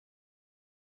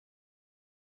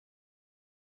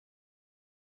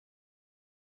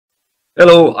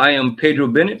Hello, I am Pedro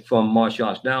Bennett from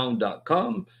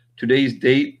martialartsnow.com. Today's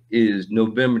date is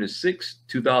November the 6th,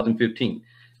 2015.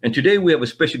 And today we have a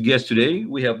special guest today.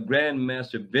 We have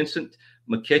Grandmaster Vincent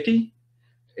Marchetti.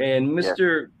 And Yes,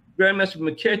 Mr. Grandmaster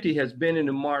Marchetti has been in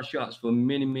the martial arts for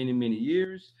many, many, many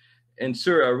years. And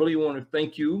sir, I really want to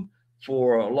thank you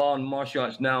for allowing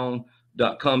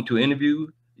martialartsnow.com to interview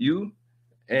you.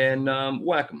 And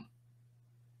welcome.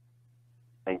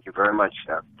 thank you very much,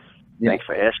 sir. Yeah. Thanks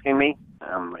for asking me.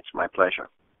 It's my pleasure.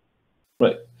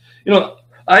 Right. You know,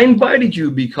 I invited you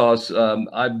because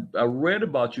I read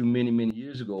about you many, many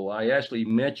years ago. I actually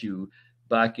met you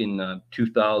back in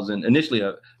 2000. Initially,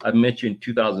 I met you in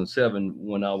 2007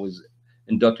 when I was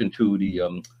inducted into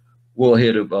the world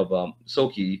head of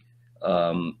Soki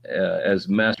as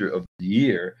Master of the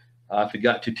Year. I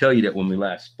forgot to tell you that when we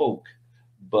last spoke.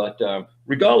 But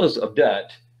regardless of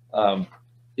that,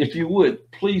 if you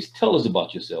would, please tell us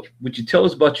about yourself. Would you tell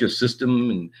us about your system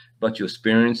and about your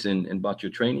experience and about your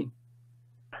training?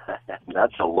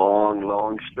 That's a long,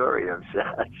 long story of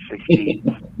 60,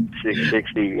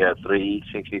 63,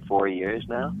 64 years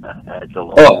now. It's a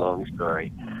long, Oh, long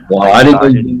story. well, I I didn't know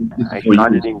started, you did this I for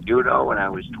started years. in judo when I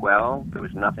was 12. There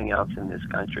was nothing else in this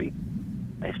country.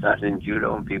 I started in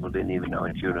judo, and people didn't even know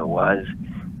what judo was.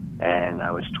 And I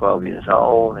was 12 years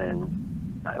old, and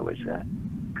I was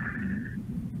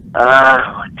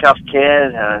tough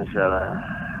kid.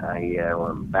 I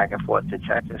went back and forth to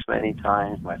Texas many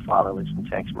times. My father was from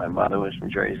Texas. My mother was from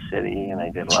Jersey City, and I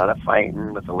did a lot of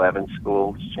fighting with 11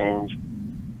 school exchange.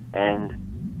 And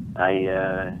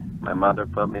my mother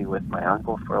put me with my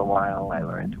uncle for a while. I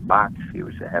learned to box. He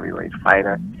was a heavyweight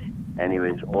fighter, and he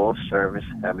was all-service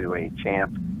heavyweight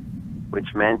champ,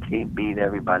 which meant he beat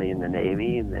everybody in the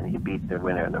Navy, and then he beat the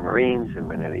winner of the Marines and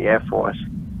winner of the Air Force.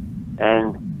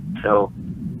 And so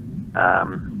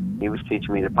he was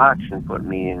teaching me to box and put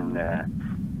me in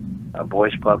a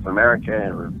Boys Club of America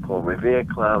and Paul Revere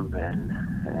Club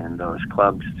and those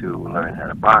clubs to learn how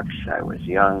to box. I was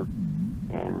young,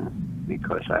 and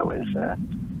because I was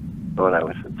thought I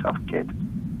was a tough kid.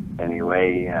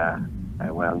 Anyway,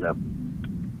 I wound up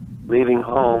leaving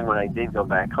home. When I did go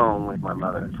back home with my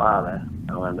mother and father,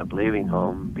 I wound up leaving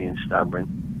home, being stubborn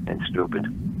and stupid,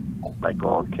 like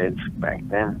all kids back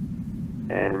then.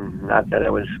 And not that I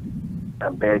was a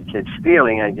bad kid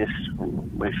stealing, I just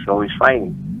was always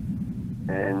fighting.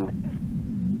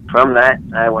 And from that,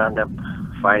 I wound up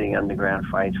fighting underground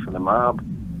fights for the mob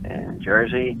in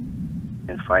Jersey,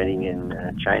 and fighting in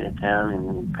Chinatown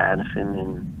and Patterson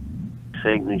and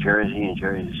Sig, New Jersey, and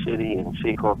Jersey City and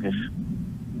Secaucus,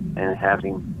 and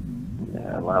having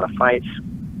a lot of fights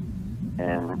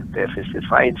and bare-fisted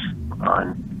fights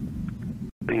on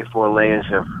 3 or 4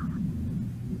 layers of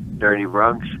dirty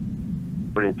rugs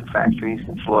put into factories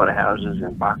and slaughterhouses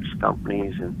and box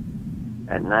companies, and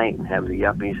at night, and have the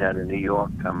yuppies out of New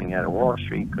York coming out of Wall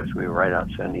Street because we were right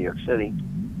outside New York City.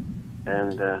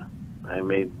 And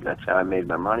that's how I made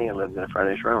my money. I lived in a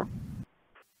furnished room.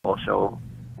 Also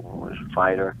was a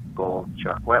fighter called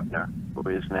Chuck Wepner, who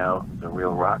is now the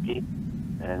real Rocky,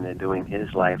 and they're doing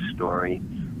his life story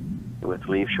with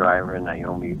Liev Schreiber and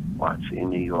Naomi Watts in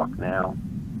New York now.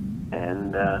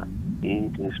 And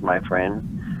he is my friend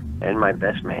and my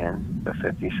best man for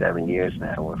 57 years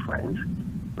now. We're friends.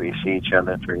 We see each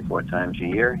other 3 or 4 times a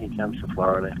year. He comes to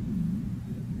Florida.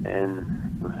 And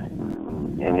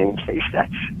in any case,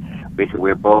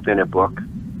 we're both in a book,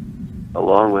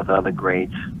 along with other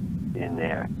greats in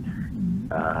there,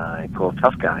 called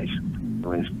Tough Guys.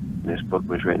 This book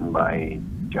was written by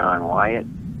John Wyatt,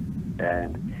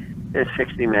 and there's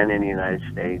 60 men in the United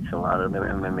States, a lot of them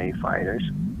MMA fighters,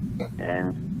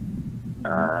 and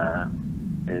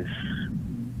there's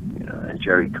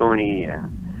Jerry Kearny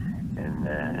and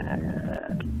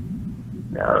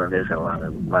there's a lot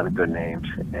of good names,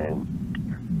 and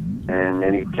in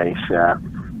any case,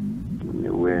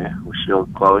 we're still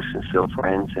close and still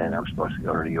friends, and I'm supposed to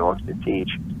go to New York to teach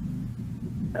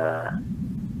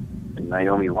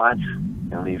Naomi Watts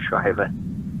and Liev Schreiber.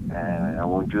 I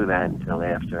won't do that until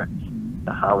after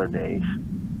the holidays,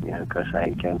 because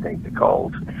I can't take the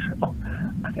cold, so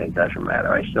it doesn't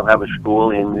matter. I still have a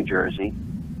school in New Jersey,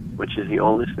 which is the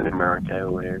oldest in America.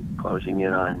 We're closing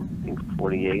in on, I think,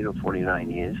 48 or 49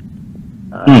 years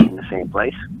in the same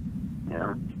place.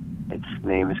 Its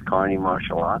name is Kearny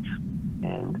Martial Arts,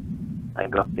 and I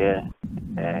go up there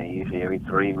usually every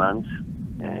 3 months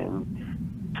and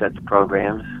set the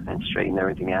programs and straighten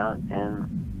everything out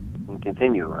and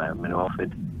continue. I've been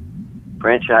offered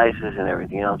franchises and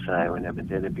everything else, and I never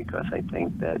did it because I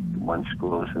think that one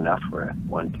school is enough for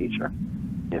one teacher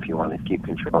if you want to keep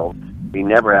control. We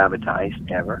never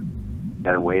advertised, ever.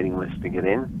 Got a waiting list to get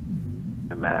in,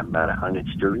 about 100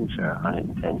 students or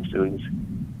 110 students,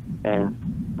 and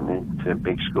it's a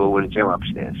big school with a gym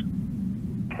upstairs.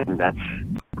 And that's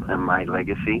my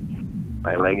legacy.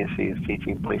 My legacy is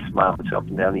teaching police departments up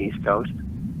and down the East Coast,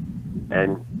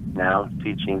 and now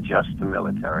teaching just the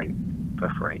military for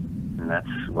free. And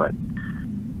that's what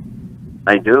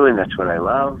I do, and that's what I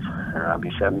love. And I'll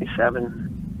be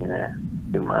 77 in a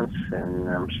few months, and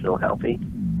I'm still healthy,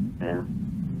 and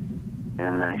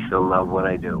I still love what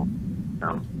I do.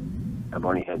 I've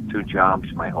only had 2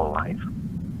 jobs my whole life,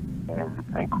 and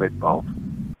I quit both.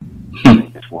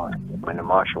 I just want when the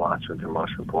martial arts were the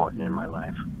most important in my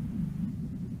life.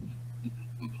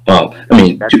 Wow, I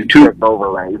mean, that's a quick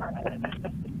overlay.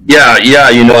 Yeah,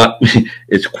 you know,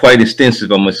 it's quite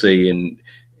extensive, I must say,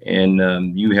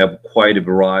 and you have quite a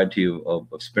variety of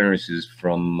experiences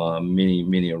from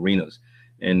many arenas,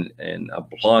 and I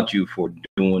applaud you for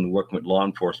working with law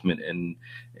enforcement and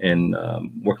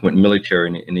working with military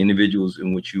and individuals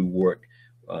in which you work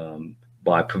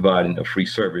by providing a free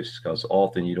service, because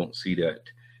often you don't see that.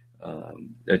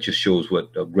 That just shows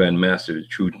what a grandmaster, a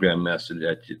true grandmaster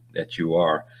that you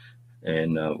are.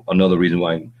 And another reason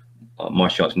why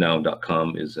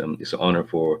martialartsnow.com is it's an honor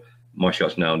for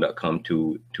martialartsnow.com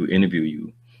to interview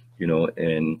you, you know,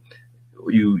 and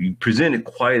you presented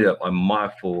quite a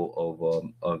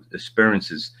mouthful of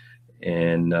experiences,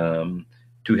 and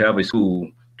to have a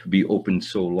school to be open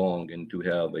so long and to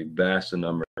have a vast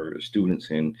number of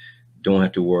students and don't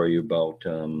have to worry about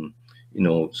you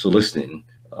know, soliciting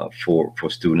for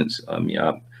students. I mean,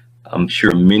 I'm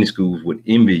sure many schools would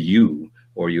envy you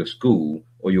or your school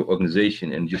or your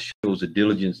organization, and just shows the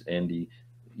diligence and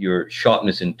your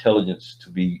sharpness, intelligence to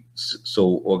be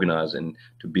so organized and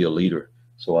to be a leader.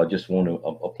 So I just want to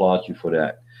applaud you for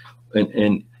that.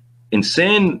 And in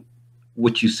saying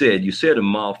what you said a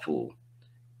mouthful.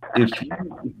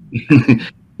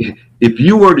 If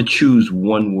you were to choose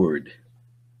one word,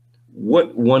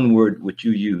 what one word would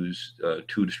you use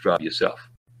to describe yourself?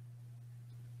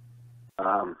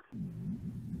 I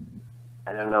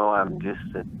don't know.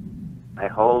 I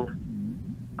hold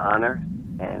honor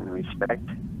and respect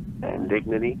and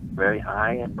dignity very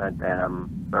high, but I'm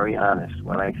very honest.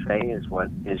 What I say is what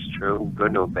is true,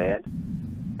 good or bad.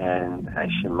 And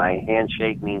my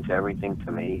handshake means everything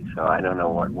to me, so I don't know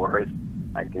what word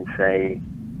I can say,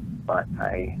 but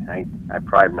I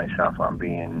pride myself on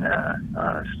being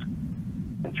honest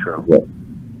and true.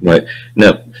 Right.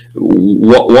 Now,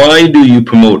 why do you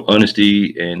promote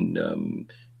honesty and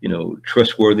you know,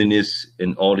 trustworthiness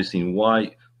and all these things?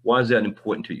 Why is that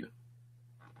important to you?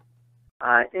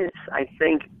 I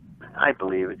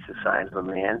believe it's the sign of a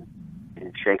man.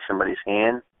 You shake somebody's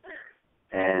hand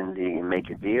and you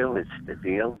make a deal. It's the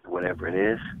deal, whatever it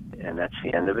is, and that's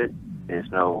the end of it. There's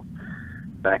no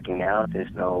backing out.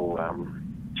 There's no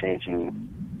changing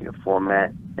your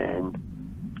format, and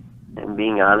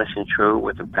being honest and true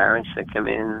with the parents that come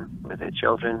in with their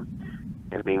children,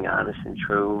 and being honest and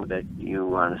true that you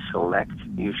want to select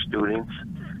your students.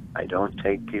 I don't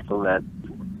take people that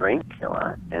drink a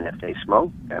lot, and if they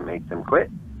smoke, I make them quit.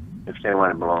 If they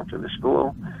want to belong to the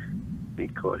school,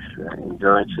 because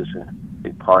endurance is a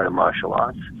big part of martial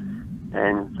arts,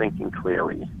 and thinking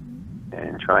clearly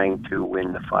and trying to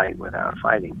win the fight without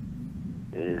fighting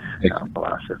is our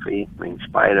philosophy. In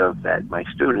spite of that, my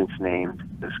students named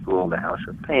the school the House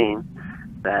of Pain,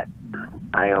 that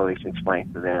I always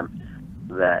explain to them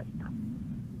that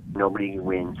nobody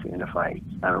wins in a fight.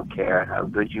 I don't care how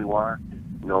good you are,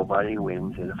 nobody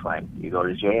wins in a fight. You go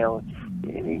to jail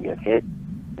and you get hit,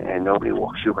 and nobody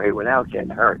walks away without getting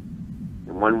hurt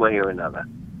in one way or another.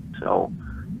 So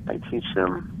I teach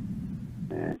them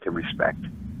to respect.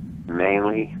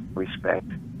 Mainly respect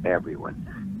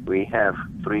everyone. We have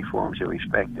 3 forms of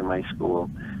respect in my school,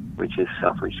 which is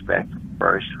self-respect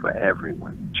first for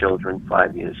everyone. Children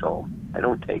 5 years old, I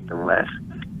don't take them less,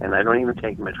 and I don't even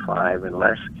take them at 5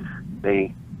 unless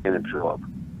they can absorb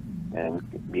and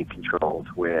be controlled,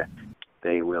 where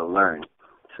they will learn.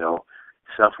 So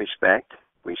self-respect,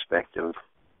 respect of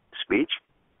speech,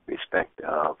 respect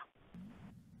of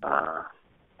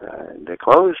their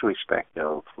clothes, respect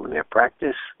of their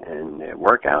practice and their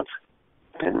workouts,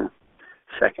 and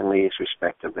secondly is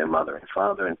respect of their mother and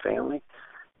father and family,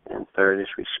 and third is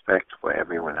respect for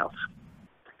everyone else.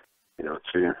 You know,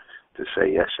 to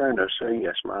say yes sir, no sir,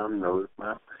 yes mom, no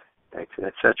mom,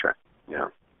 etc. You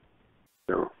know,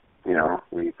 so you know,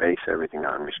 we base everything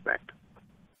on respect.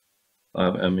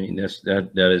 I mean,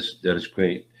 that is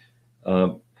great.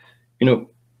 You know,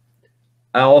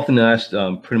 I often ask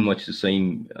pretty much the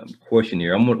same question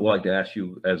here. I'm going to like to ask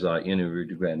you, as I interview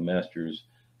the Grandmasters,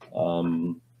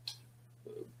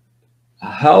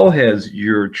 How has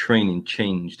your training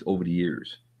changed over the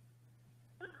years,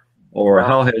 or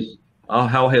Well,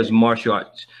 how has martial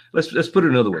arts? Let's put it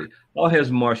another way. How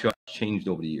has martial arts changed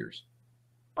over the years?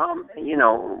 you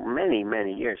know,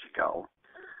 many years ago,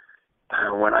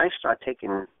 when I started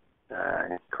taking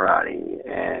karate,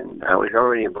 and I was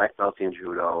already a black belt in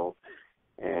judo,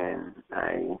 and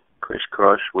I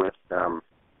crisscrossed with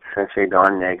Sensei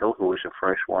Don Nagel, who was the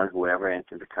first one who ever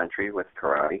entered the country with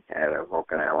karate out of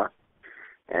Okinawa.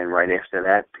 And right after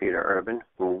that, Peter Urban,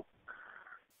 who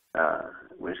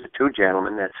was the two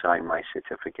gentlemen that signed my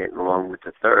certificate, along with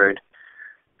the third,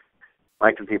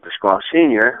 Michael D. Pasquale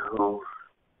Sr., who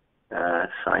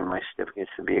signed my certificates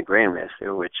to be a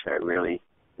Grandmaster, which I really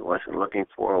wasn't looking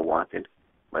for or wanted,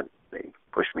 but they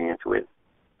pushed me into it.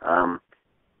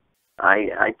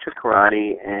 I took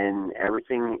karate, and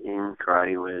everything in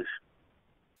karate was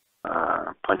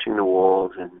punching the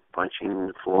walls and punching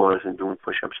the floors and doing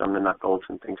push-ups on the knuckles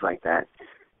and things like that.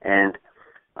 And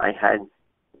I had,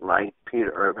 like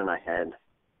Peter Urban, I had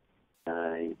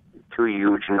two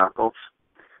huge knuckles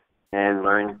and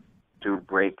learned to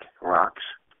break rocks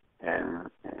and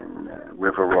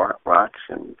river rocks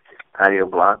and patio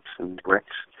blocks and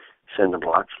bricks, cinder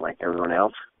blocks like everyone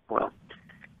else. Well,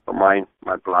 but my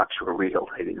blocks were real.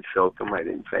 I didn't soak them. I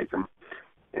didn't fake them.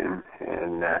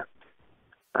 And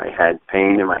I had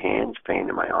pain in my hands, pain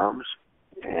in my arms,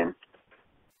 and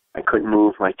I couldn't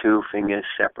move my two fingers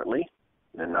separately.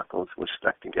 The knuckles were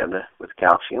stuck together with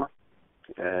calcium,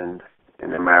 and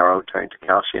the marrow turned to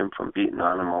calcium from beating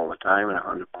on them all the time, and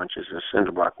 100 punches of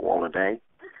cinder block wall a day.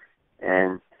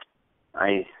 And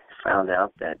I found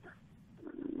out that,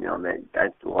 you know,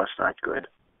 that was not good.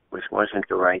 Which wasn't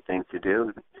the right thing to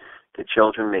do. The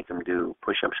children, make them do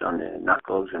push-ups on their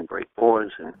knuckles and break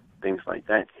boards and things like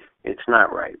that. It's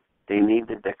not right. They need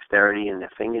the dexterity in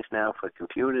their fingers now for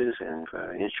computers and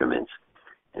for instruments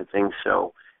and things.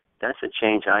 So that's a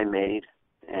change I made,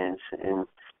 and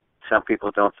some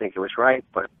people don't think it was right,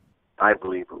 but I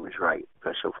believe it was right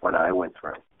because of what I went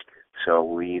through. So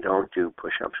we don't do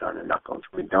push-ups on the knuckles.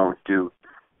 We don't do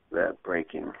the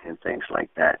breaking and things like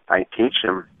that. I teach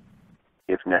them,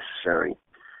 if necessary,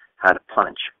 how to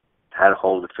punch, how to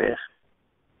hold the fist,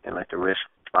 and let the wrist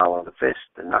follow the fist,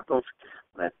 the knuckles,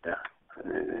 let the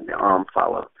arm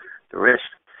follow the wrist,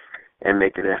 and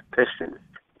make it a piston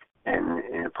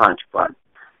and a punch. But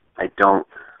I don't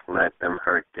let them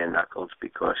hurt their knuckles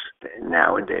because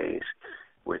nowadays,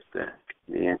 with the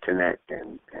internet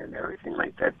and everything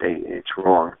like that, it's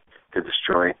wrong to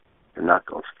destroy the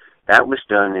knuckles. That was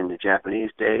done in the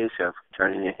Japanese days of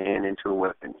turning your hand into a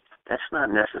weapon. That's not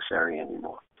necessary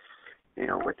anymore. You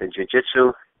know, with the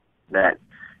Jujitsu that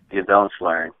the adults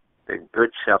learn, the good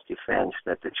self-defense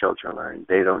that the children learn,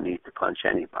 they don't need to punch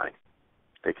anybody.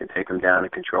 They can take them down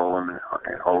and control them and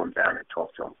hold them down and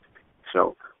talk to them.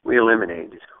 So we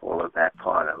eliminated all of that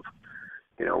part of,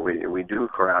 you know, we do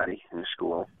karate in the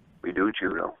school, we do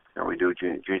judo, and we do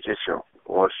Jujitsu,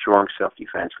 or strong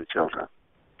self-defense for children.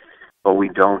 But we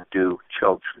don't do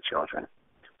chokes for children.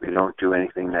 We don't do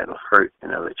anything that'll hurt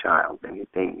another child.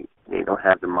 They don't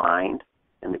have the mind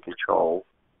and the control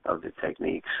of the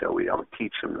techniques, so we don't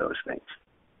teach them those things.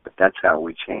 But that's how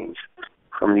we changed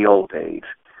from the old days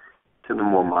to the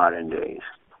more modern days.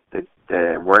 The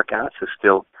workouts are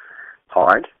still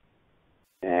hard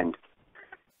and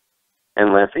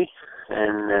lengthy,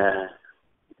 and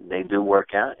they do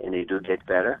work out and they do get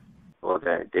better, or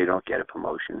they don't get a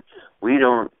promotion. We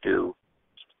don't do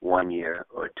 1 year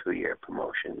or 2 year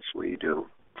promotions. We do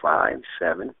 5,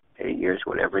 7, 8 years,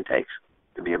 whatever it takes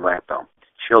to be a black belt.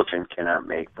 Children cannot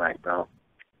make black belt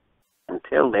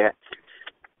until they're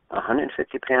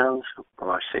 150 pounds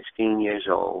or 16 years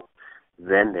old.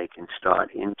 Then they can start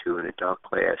into an adult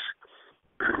class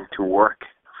to work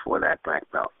for that black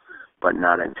belt, but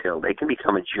not until they can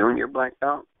become a junior black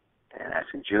belt. And as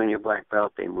a junior black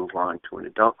belt, they move on to an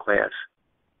adult class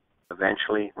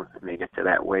eventually when they get to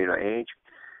that weight or age,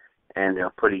 and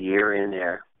they'll put a year in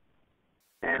there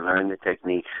and learn the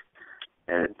techniques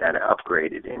that are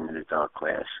upgraded in an adult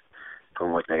class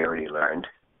from what they already learned.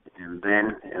 And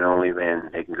then, and only then,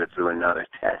 they can go through another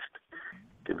test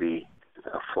to be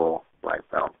a full black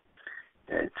belt.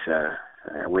 It's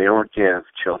we don't give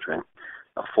children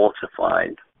a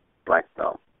falsified black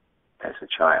belt as a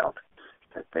child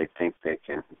that they think they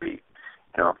can be.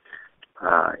 You know,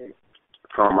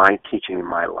 from my teaching in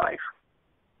my life,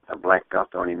 a black belt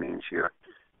only means you're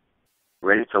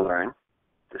ready to learn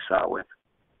to start with,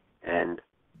 and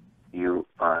you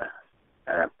are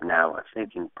now a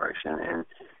thinking person and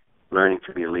learning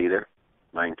to be a leader,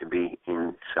 learning to be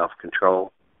in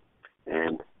self-control,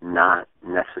 and not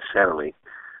necessarily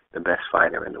the best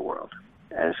fighter in the world.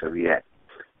 as of yet.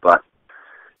 But,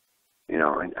 you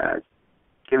know,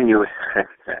 giving you a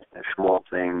small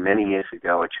thing, many years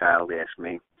ago, a child asked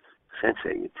me,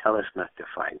 Sensei, you tell us not to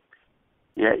fight,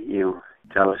 yet you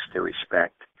tell us to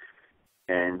respect.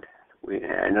 And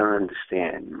I don't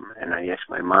understand. And I asked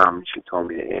my mom, and she told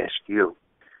me to ask you,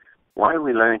 why do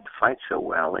we learn to fight so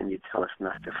well and you tell us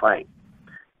not to fight?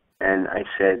 And I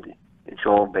said, it's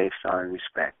all based on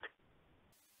respect.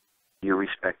 You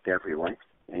respect everyone,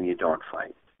 and you don't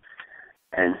fight.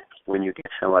 And when you get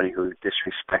somebody who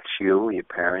disrespects you, your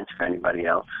parents, or anybody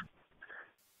else,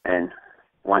 and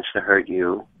wants to hurt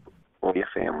you or your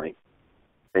family,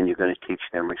 then you're going to teach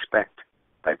them respect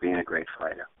by being a great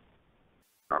fighter.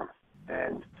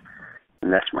 And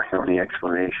that's my only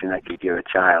explanation I could give a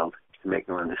child to make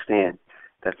them understand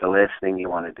that the last thing you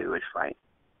want to do is fight.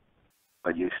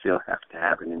 But you still have to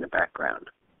have it in the background.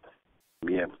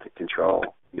 Be able to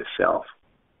control yourself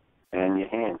and your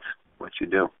hands, what you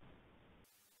do.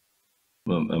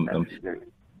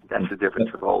 That's the difference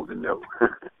of old and new.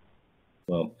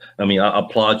 Well, I mean, I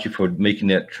applaud you for making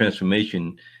that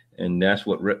transformation, and that's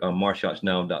what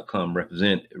martialartsnow.com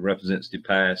represents. It represents the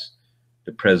past,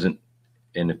 the present,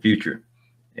 and the future.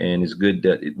 And it's good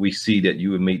that we see that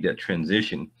you have made that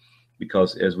transition,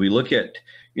 because as we look at,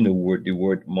 you know, the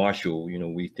word martial, you know,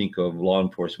 we think of law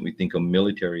enforcement, we think of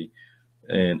military,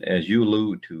 and as you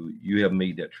allude to, you have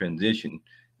made that transition.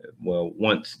 Well,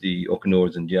 once the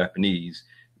Okinawans and Japanese,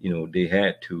 you know, they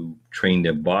had to train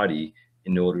their body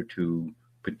in order to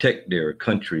protect their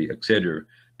country, etc.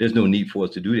 There's no need for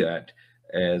us to do that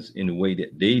as in the way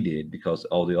that they did, because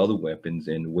all the other weapons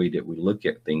and the way that we look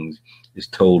at things is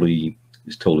totally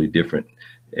different.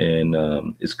 And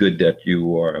it's good that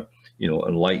you are, you know,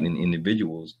 enlightening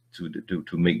individuals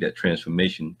to make that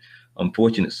transformation.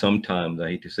 Unfortunate, sometimes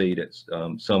I hate to say that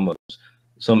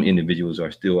some individuals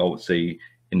are still, I would say,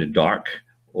 in the dark,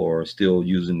 or still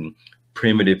using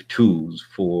primitive tools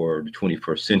for the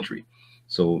 21st century.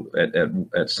 So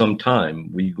at some time,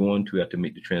 we're going to have to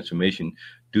make the transformation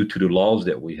due to the laws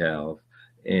that we have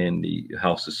and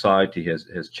how society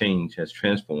has changed, has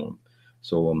transformed.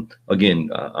 So again,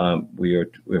 we're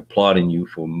applauding you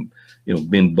for, you know,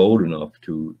 being bold enough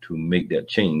to make that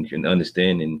change and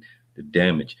understanding the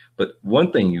damage. But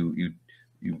one thing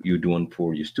you're doing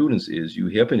for your students is you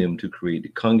helping them to create the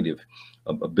cognitive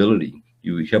ability.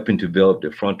 You helping to develop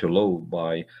the frontal lobe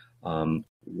by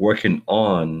working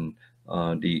on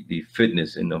the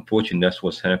fitness. And unfortunately, that's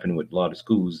what's happening with a lot of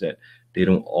schools, that they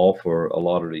don't offer a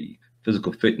lot of the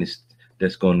physical fitness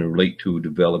that's going to relate to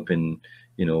developing,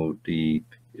 you know, the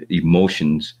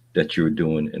emotions that you're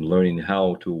doing and learning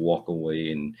how to walk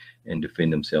away and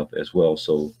defend themselves as well.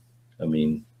 So, I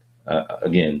mean,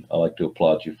 again, I like to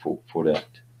applaud you for that.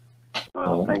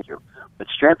 Well, thank you. But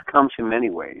strength comes in many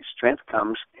ways. Strength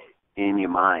comes in your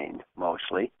mind,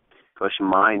 mostly, because your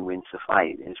mind wins the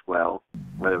fight as well,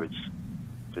 whether it's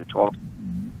to talk,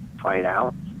 fight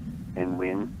out, and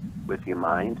win with your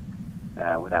mind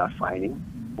without fighting,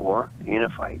 or in a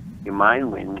fight. Your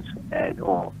mind wins at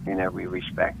all, in every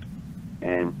respect.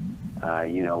 And,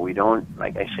 you know, we don't,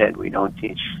 like I said, we don't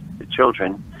teach the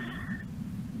children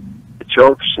the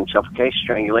chokes and suffocation,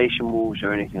 strangulation moves,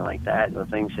 or anything like that, or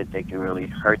things that they can really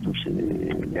hurt them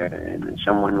and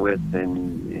someone with,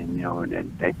 and you know,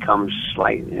 that comes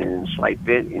slight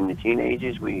bit. In the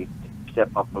teenagers, we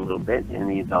step up a little bit. In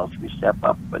the adults, we step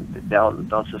up, but the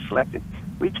adults are selected.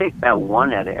 We take about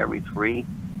 1 out of every 3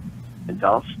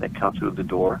 adults that come through the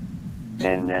door,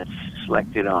 and that's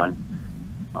selected on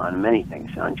many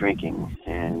things, on drinking,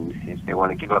 and if they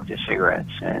want to give up their cigarettes,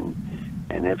 and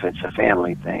if it's a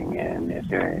family thing, and if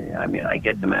they're, I mean, I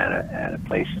get them out of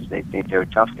places, they think they're a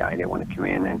tough guy, they want to come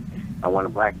in and I want a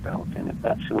black belt, and if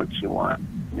that's what you want,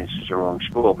 this is the wrong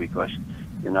school, because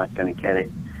you're not going to get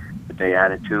it with the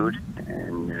attitude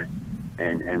and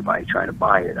by trying to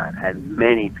buy it. I've had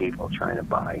many people trying to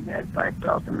buy that black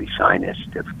belt and re-sign their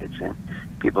certificates, and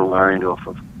people learned off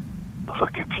of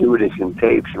computers and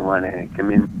tapes and want to come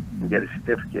in and get a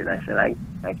certificate. I said,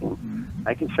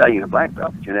 I can sell you a black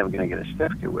belt, but you're never going to get a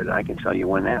certificate with it. I can sell you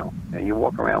one now, and you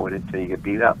walk around with it until you get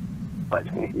beat up. But,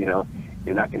 you know,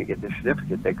 you're not going to get the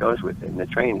certificate that goes with it and the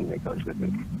training that goes with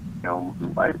it, you know,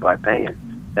 by paying.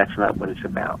 That's not what it's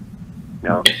about. You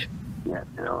know, yeah,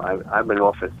 you know, I've been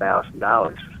offered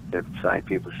 $1,000 to sign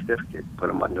people's certificate, put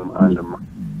them under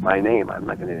my name. I'm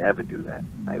not going to ever do that.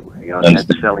 You know, that's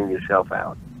selling yourself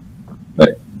out.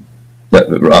 Right.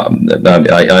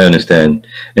 I understand.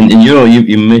 And you know,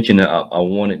 you mentioned, I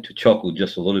wanted to chuckle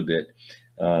just a little bit.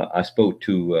 I spoke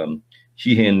to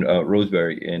Sheehan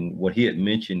Roseberry, and what he had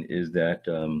mentioned is that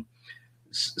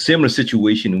similar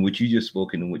situation in which you just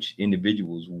spoken, in which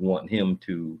individuals want him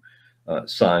to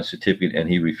sign certificate and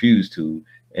he refused to,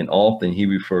 and often he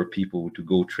referred people to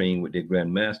go train with their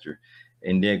grandmaster,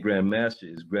 and their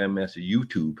grandmaster is Grandmaster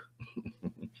YouTube.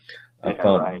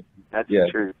 Right. That's the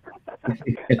truth.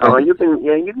 Oh, you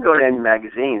can go to any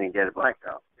magazine and get a black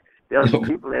belt. There's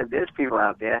people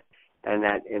out there, and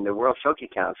that in the World Shoki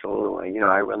Council, you know,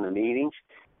 I run the meetings,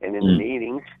 and in the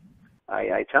meetings,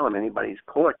 I tell them anybody's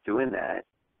caught doing that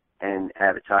and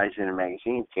advertise in a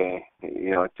magazine to,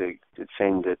 you know, to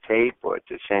send a tape or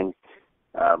to send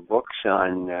books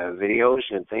on videos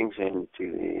and things, and to,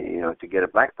 you know, to get a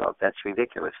black belt. That's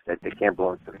ridiculous. That they can't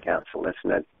belong to the council. That's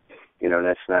not, you know,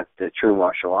 that's not the true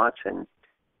martial arts. And,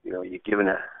 you know, you're giving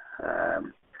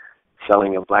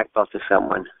selling a black belt to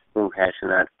someone who has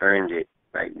not earned it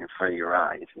right in front of your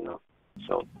eyes, you know.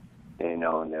 So, you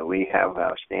know, and we have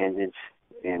our standards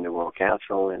in the World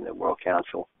Council, and the World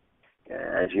Council,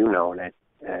 as you know, that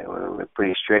we're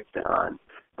pretty strict on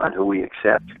who we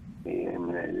accept,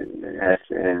 and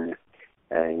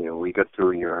you know, we go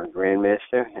through your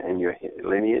grandmaster and your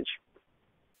lineage,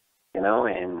 you know,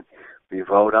 and we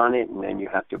vote on it, and then you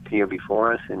have to appear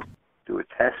before us and do a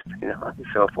test, you know, and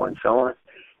so forth and so on.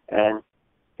 And,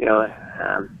 you know,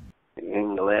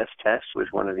 in the last test was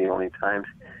one of the only times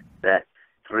that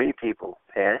 3 people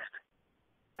passed,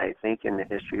 I think, in the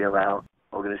history of our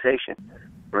organization.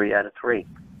 3 out of 3.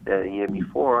 The year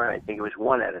before, I think it was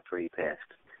 1 out of 3 passed.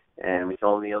 And we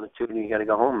told the other 2, you got to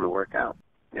go home and work out,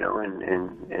 you know,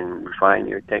 and refine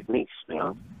your techniques, you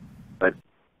know. But,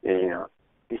 you know,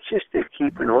 it's just to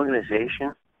keep an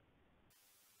organization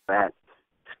that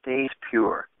stays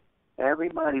pure.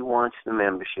 Everybody wants the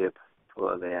membership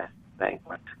for their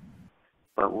banquets.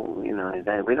 But, you know,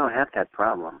 we don't have that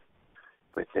problem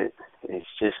with it. It's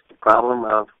just the problem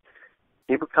of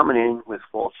people coming in with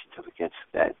false certificates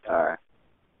that are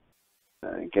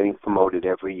getting promoted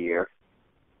every year,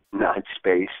 not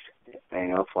spaced, you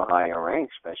know, for higher rank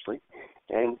especially,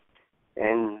 and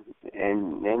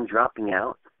then dropping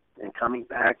out and coming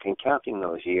back and counting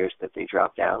those years that they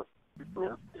dropped out. You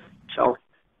know? So,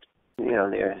 you know,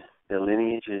 their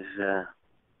lineage is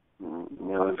you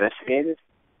know, investigated.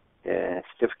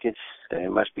 Certificates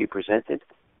must be presented,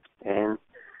 and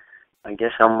I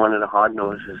guess I'm one of the hard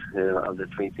noses of the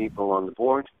 3 people on the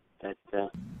board that,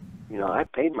 you know, I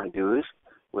paid my dues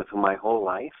with my whole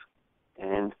life,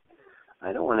 and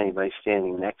I don't want anybody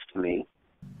standing next to me,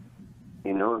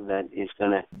 you know, that is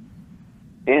going to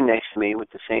stand next to me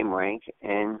with the same rank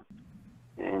and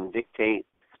dictate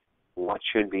what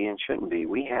should be and shouldn't be.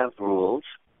 We have rules,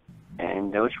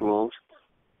 and those rules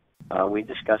we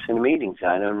discuss in the meetings.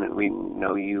 We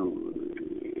know you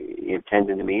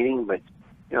attended the meeting, but,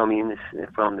 you know, I mean,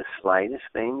 from the slightest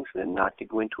things, and not to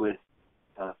go into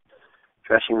a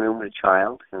dressing room with a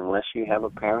child unless you have a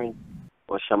parent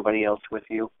or somebody else with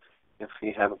you. If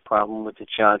you have a problem with the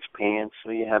child's pants,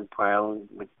 or you have a problem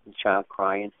with the child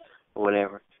crying, or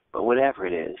whatever. But whatever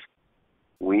it is,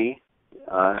 we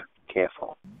are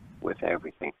careful with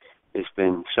everything. There's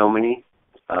been so many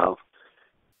of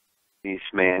these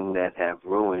men that have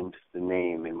ruined the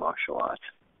name in martial arts.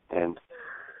 And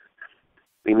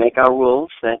we make our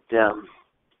rules that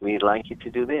we'd like you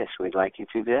to do this, we'd like you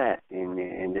to do that,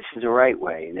 and this is the right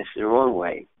way, and this is the wrong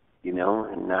way, you know,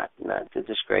 and not to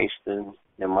disgrace the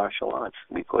martial arts,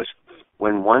 because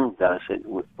when one does it,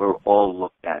 we're all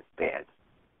looked at bad.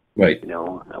 Right. You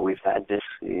know, we've had this,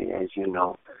 as you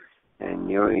know, and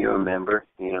you're a member,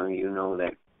 you know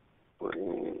that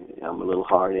I'm a little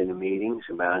hard in the meetings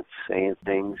about saying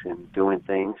things and doing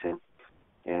things,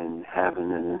 and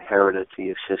having an inheritor to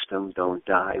your system. Don't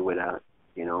die without,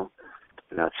 you know,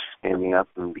 without standing up,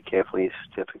 and be careful of your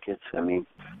certificates. I mean,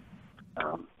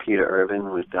 Peter Irvin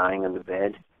was dying on the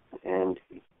bed, and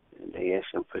they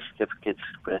asked him for certificates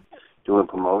for doing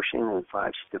promotion, and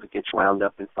 5 certificates wound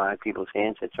up in 5 people's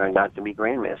hands that turned out to be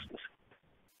grandmasters.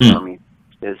 I mean,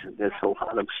 there's a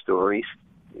lot of stories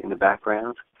in the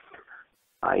background.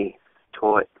 I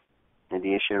taught in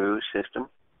the Ishinryu system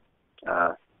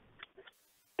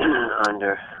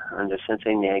under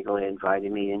Sensei Nagel. He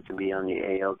invited me in to be on the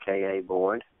AOKA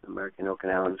board, American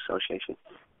Okinawan Association,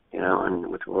 you know, and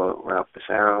with Ralph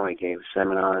Pissarro, I gave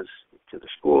seminars to the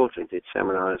schools. I did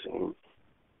seminars in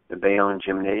the Bayonne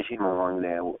Gymnasium along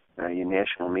their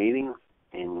national meeting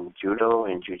in Judo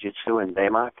and Jujitsu and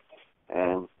Daemak,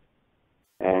 and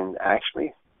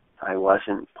actually I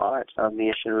wasn't part of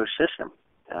the Ishinryu system.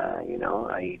 You know,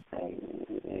 I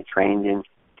trained in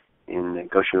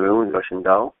Goshinryu and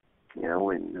Goshindo, you know,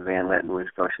 when Van Letten was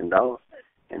Goshindo,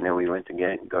 and then we went to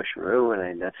get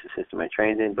Goshinryu, and that's the system I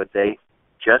trained in. But they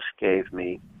just gave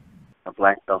me a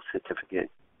black belt certificate,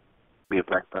 be a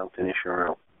black belt in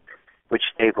Ishiru, which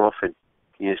they've offered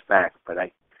years back, but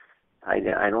I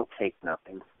don't take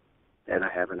nothing that I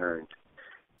haven't earned.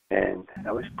 And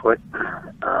I was put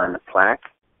on a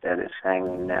plaque that is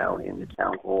hanging now in the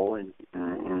town hall in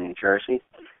New Jersey,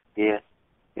 here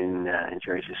in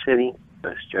Jersey City.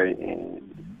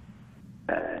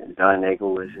 Don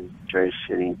Nagel was a Jersey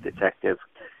City detective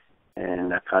and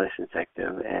narcotics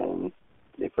detective, and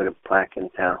they put a plaque in the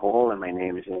town hall, and my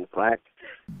name is in the plaque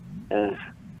as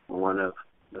one of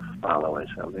the followers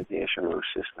of the Ishiru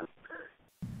system.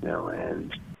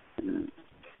 And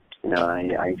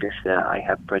I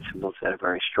have principles that are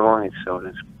very strong, and so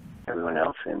does everyone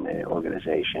else in the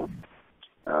organization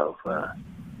of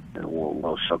the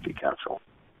World Soapy Council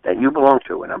that you belong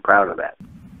to, and I'm proud of that.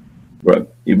 Right,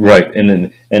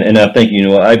 and I think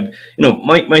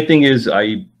my thing is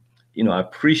I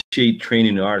appreciate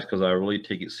training artists because I really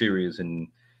take it serious, and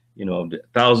the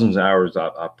thousands of hours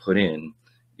I put in,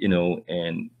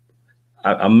 and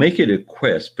I make it a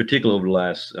quest, particularly over the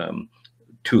last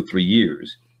 2 or 3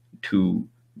 years, to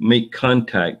make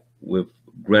contact with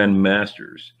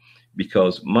grandmasters,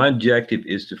 because my objective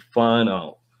is to find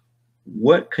out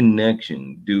what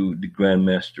connection do the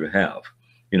grandmaster have.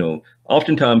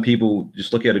 Oftentimes people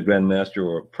just look at a grandmaster,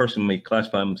 or a person may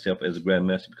classify himself as a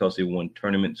grandmaster because they won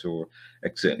tournaments or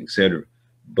et cetera.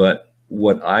 But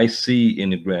what I see in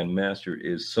the grandmaster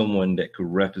is someone that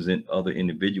could represent other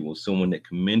individuals, someone that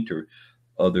can mentor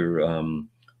other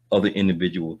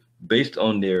individuals based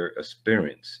on their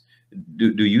experience.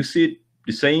 Do you see it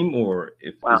the same, or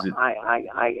is it?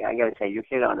 I got to say, you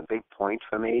hit on a big point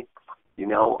for me.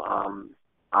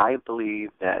 I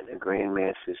believe that a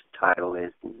grandmaster's title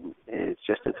is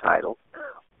just a title,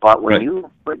 but when you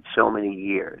put so many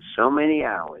years, so many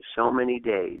hours, so many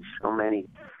days, so many,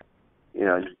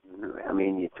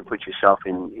 to put yourself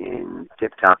in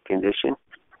tip-top condition,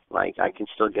 like I can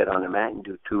still get on the mat and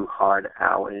do 2 hard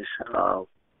hours of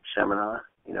seminar,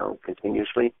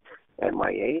 continuously at my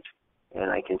age,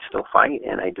 and I can still fight,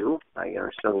 and I do. I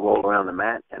can still roll around the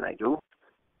mat, and I do.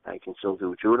 I can still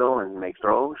do judo and make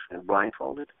throws and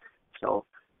blindfolded. So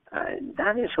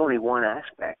that is only one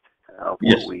aspect of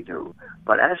what we do.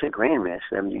 But as a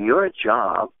grandmaster, your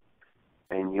job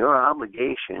and your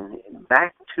obligation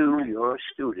back to your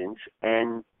students,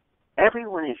 and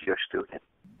everyone is your student.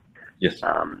 Yes.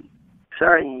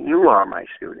 Sorry, you are my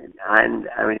student, and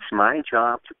it's my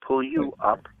job to pull you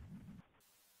up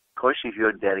because of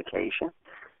your dedication,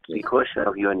 because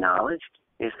of your knowledge,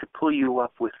 is to pull you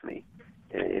up with me.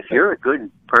 If you're a good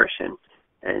person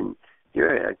and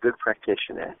you're a good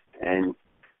practitioner and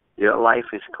your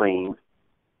life is clean,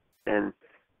 then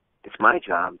it's my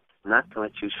job not to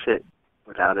let you sit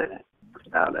without an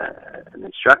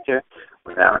instructor,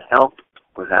 without help,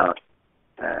 without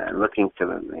looking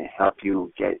to help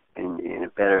you get in a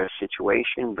better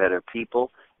situation, better people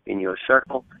in your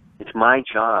circle. It's my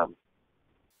job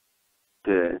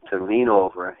to lean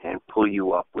over and pull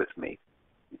you up with me.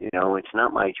 It's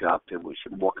not my job to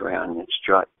walk around and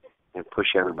strut and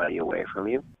push everybody away from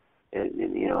you.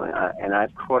 And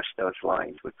I've crossed those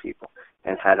lines with people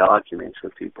and had arguments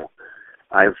with people.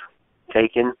 I've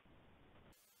taken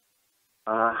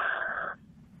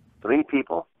 3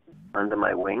 people under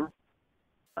my wing.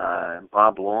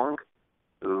 Bob Long,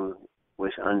 who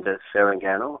was under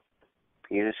Sarangano.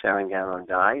 Peter Sarangano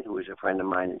died, who was a friend of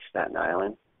mine in Staten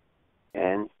Island.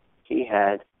 And he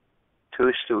had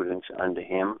 2 students under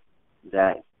him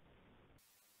that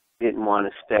didn't want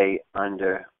to stay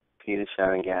under Peter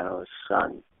Sarangano's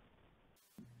son.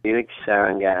 Peter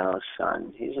Sarangano's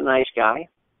son, he's a nice guy,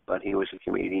 but he was a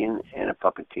comedian and a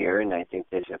puppeteer, and I think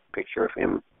there's a picture of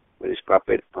him with his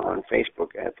puppet on Facebook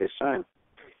at this time.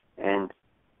 And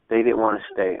they didn't want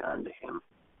to stay under him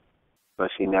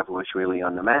because he never was really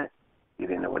on the mat. He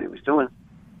didn't know what he was doing.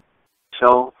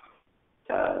 So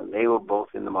they were both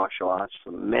in the martial arts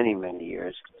for many, many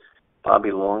years.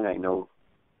 Bobby Long, I know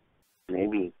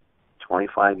maybe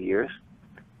 25 years.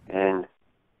 And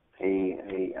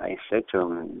I said to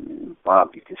him,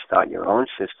 Bob, you can start your own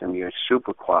system. You're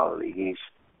super quality.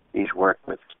 He's worked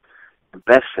with the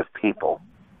best of people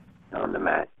on the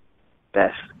mat,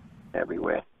 best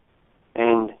everywhere.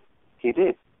 And he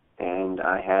did. And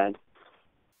I had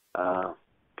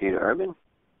Peter Urban,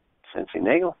 Sensei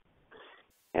Nagel,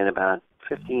 and about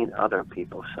 15 other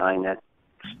people sign that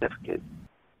certificate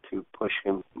to push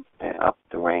him up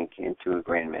the rank into a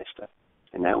grandmaster.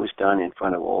 And that was done in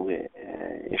front of all the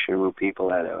Ishiru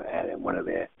people at one of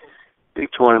their big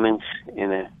tournaments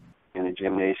in a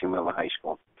gymnasium of a high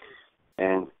school.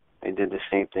 And I did the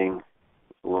same thing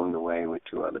along the way with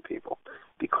 2 other people.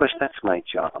 because that's my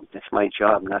job. It's my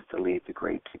job not to leave the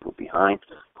great people behind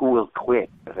who will quit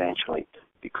eventually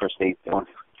because they don't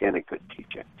get a good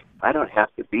teacher. I don't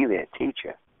have to be their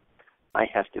teacher. I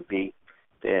have to be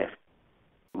their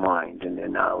mind and their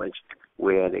knowledge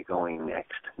where they're going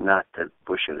next, not to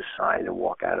push it aside and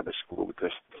walk out of a school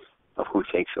because of who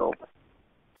takes over.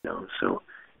 So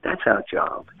that's our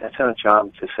job. That's our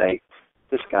job to say,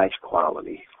 this guy's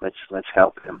quality. Let's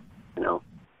help him,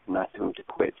 not to him to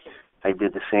quit. I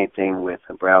did the same thing with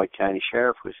a Broward County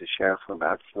sheriff, who was a sheriff for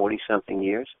about 40-something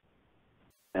years,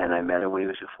 and I met him when he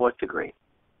was a 4th degree.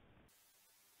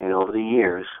 And over the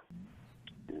years,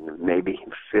 maybe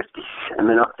 50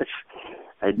 seminars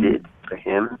I did for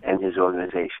him and his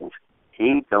organizations.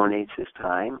 He donates his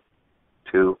time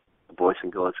to the Boys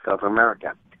and Girls Club of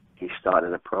America. He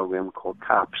started a program called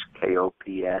COPS,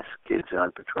 K-O-P-S, Kids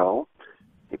on Patrol.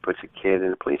 He puts a kid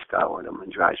in a police car with him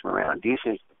and drives them around. These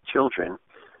are children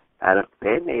out of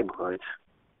bad neighborhoods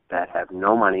that have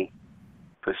no money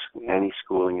for any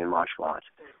schooling in martial arts.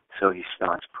 So he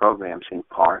starts programs in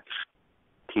parks,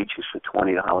 teaches for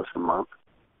 $20 a month,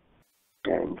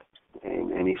 and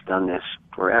he's done this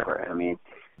forever. I mean,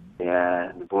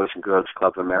 the Boys and Girls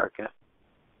Club of America,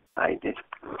 I did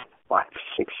 5,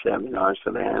 6 seminars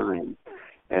for them,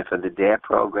 and for the DARE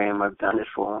program, I've done it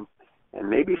for them, and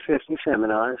maybe 50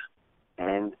 seminars,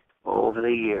 and over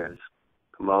the years,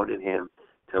 promoted him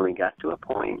till he got to a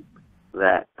point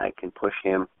that I can push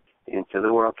him into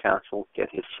the World Council, get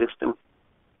his system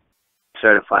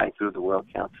certified through the World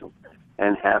Council,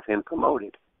 and have him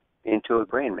promoted into a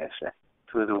Grandmaster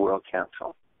through the World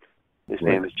Council. His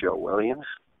name is Joe Williams,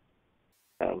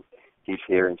 and he's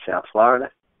here in South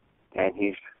Florida, and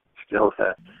he's still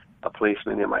a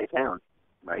policeman in my town,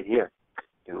 right here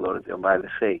in Lauderdale by the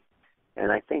Sea.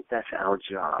 And I think that's our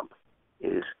job,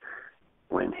 is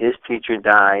when his teacher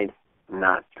died,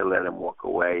 not to let him walk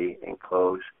away and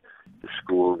close the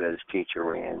school that his teacher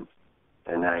ran.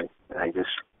 And I just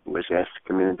was asked to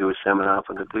come in and do a seminar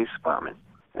for the police department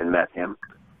and met him,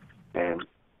 and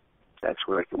that's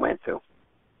where it went to.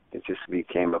 It just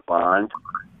became a bond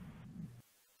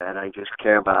that I just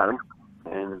care about him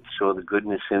and saw the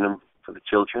goodness in him for the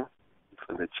children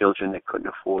that couldn't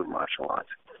afford martial arts,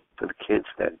 for the kids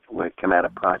that would come out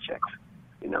of projects,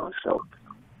 So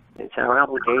it's our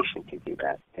obligation to do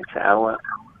that. It's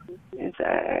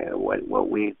what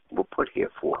we were put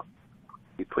here for.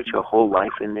 You put your whole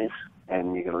life in this,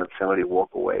 and you're going to let somebody walk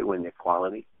away when they're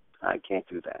quality. I can't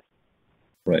do that.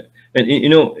 Right. And,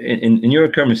 in your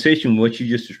conversation, what you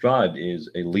just described is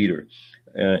a leader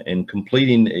and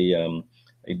completing a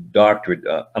doctorate.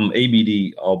 I'm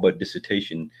ABD, all but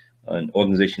dissertation on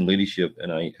organization leadership,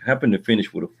 and I happened to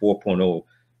finish with a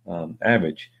 4.0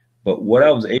 average. But what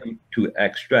I was able to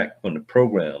extract from the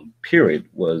program, period,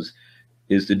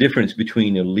 is the difference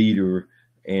between a leader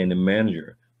and a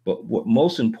manager. But what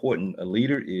most important, a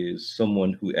leader is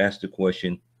someone who asks the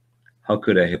question, how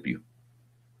could I help you?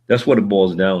 That's what it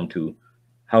boils down to.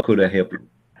 How could I help you?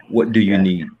 What do you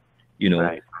need?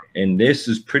 Right. And this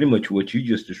is pretty much what you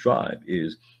just described,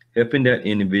 is helping that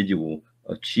individual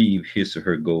achieve his or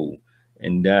her goal.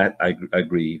 And that, I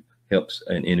agree, helps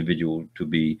an individual to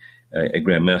be a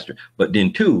grandmaster. But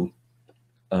then too,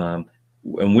 and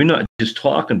we're not just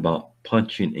talking about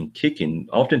punching and kicking.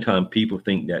 Oftentimes people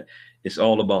think that it's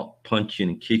all about punching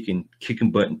and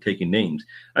kicking butt and taking names.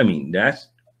 I mean, that's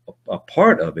a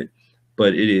part of it,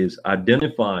 but it is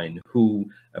identifying who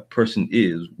a person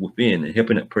is within and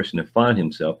helping that person to find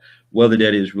himself, whether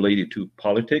that is related to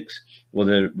politics,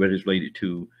 whether it is related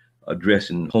to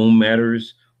addressing home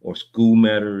matters or school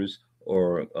matters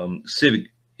or civic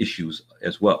issues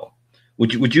as well.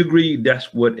 Would you agree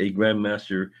that's what a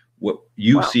grandmaster, what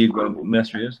you see a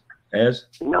grandmaster is as?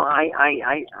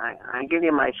 I get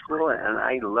in my school and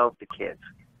I love the kids.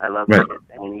 I love the kids.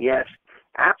 And yes,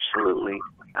 absolutely,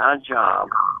 our job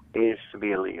is to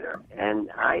be a leader. And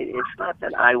it's not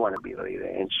that I want to be a leader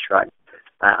and strut.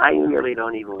 I really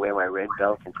don't even wear my red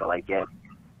belt until I get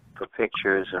for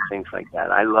pictures or things like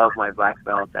that. I love my black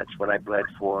belt. That's what I bled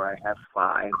for. I have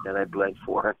 5 that I bled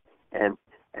for and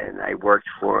I worked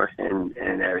for and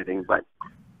everything. But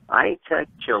I take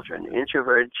children,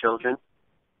 introverted children,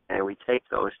 and we take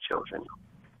those children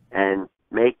and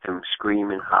make them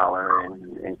scream and holler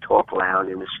and talk loud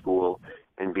in the school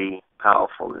and be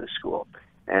powerful in the school.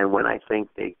 And when I think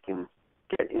they can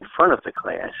get in front of the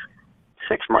class,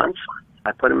 6 months,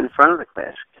 I put them in front of the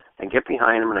class and get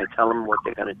behind them and I tell them what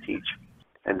they're going to teach.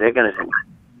 And they're going to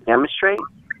demonstrate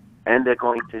and they're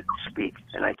going to speak.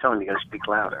 And I tell them, you're going to speak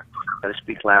louder. Got to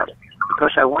speak louder.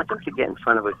 Because I want them to get in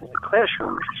front of a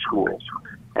classroom at school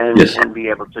and Yes. and be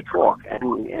able to talk, and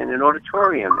an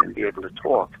auditorium, and be able to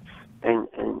talk, and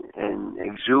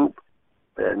exude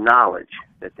the knowledge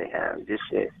that they have, just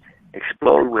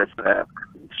explode with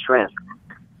strength.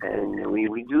 And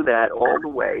we do that all the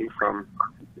way from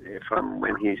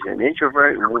when he's an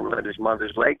introvert and won't let his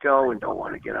mother's leg go and don't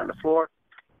want to get on the floor,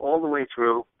 all the way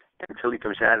through until he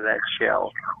comes out of that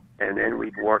shell, and then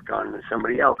we work on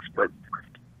somebody else. But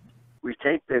we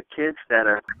take the kids that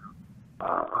are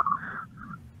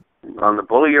on the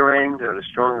bullier end or the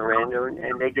stronger end,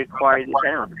 and they get quieted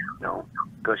down,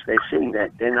 because they see that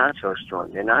they're not so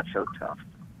strong, they're not so tough,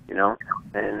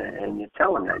 and you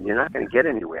tell them that you're not going to get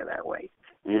anywhere that way.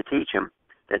 And you teach them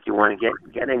that you want to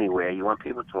get anywhere, you want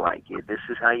people to like you. This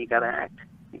is how you got to act.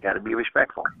 You got to be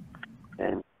respectful.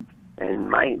 And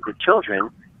the children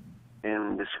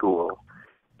in the school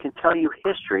can tell you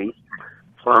history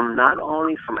from not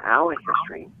only from our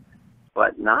history,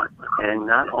 but not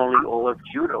only all of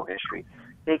judo history.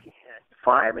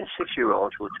 5 and 6 year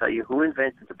olds will tell you who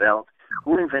invented the belt,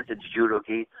 who invented the judo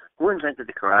gi, who invented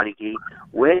the karate gi,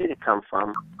 where did it come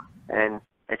from, and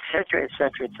et cetera,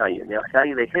 They'll tell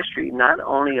you the history not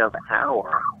only of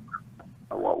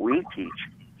what we teach,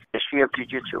 history of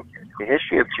Jujitsu, the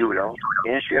history of judo,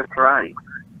 the history of karate,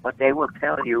 but they will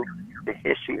tell you the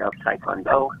history of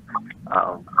Taekwondo,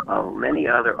 of many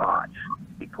other arts,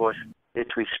 because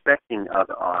it's respecting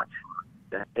other arts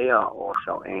that they are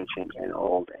also ancient and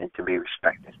old and to be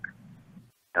respected.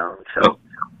 So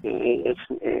it's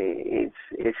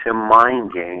a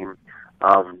mind game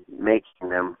of making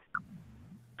them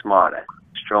smarter,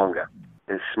 stronger.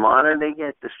 The smarter they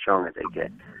get, the stronger they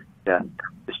get.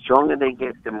 The stronger they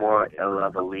get, the more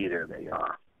of a leader they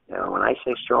are. When I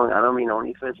say strong, I don't mean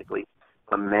only physically,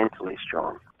 but mentally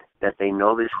strong. That they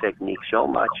know this technique so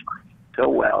much, so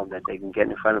well, that they can get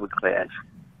in front of a class,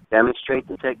 demonstrate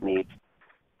the technique,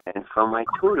 and from my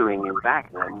tutoring and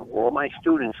back then, all my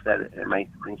students, my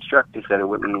instructors that are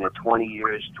with me in 20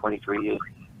 years, 23 years,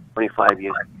 25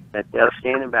 years, that they'll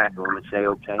stand in back of them and say,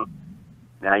 okay,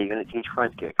 now you're going to teach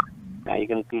front kick. Now you're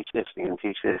going to teach this, you're going to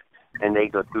teach this. And they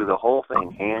go through the whole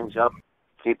thing, hands up,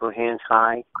 keep your hands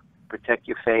high, protect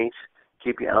your face,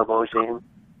 keep your elbows in,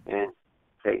 and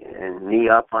knee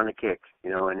up on the kick,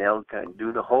 and they'll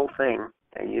do the whole thing,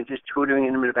 and you're just tutoring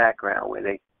them in the background where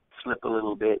they slip a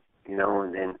little bit, and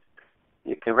then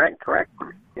you can correct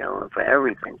them, for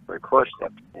everything, for cross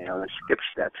steps, the skip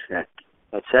steps,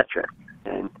 etc.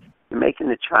 And you're making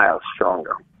the child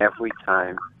stronger every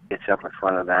time it's up in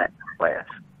front of that class.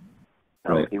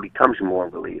 Right. He becomes more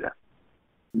of a leader.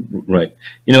 Right.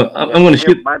 I'm going to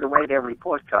skip. By the way, their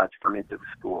report cards come into the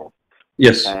school.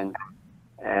 Yes. And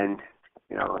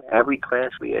every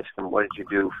class we ask them, what did you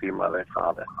do for your mother and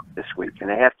father this week? And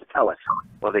they have to tell us.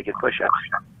 Well, they get push-ups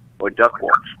or duck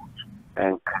walks.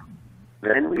 And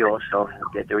then we also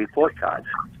get the report cards.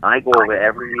 I go over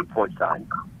every report card.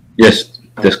 Yes,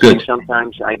 that's good.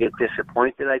 Sometimes I get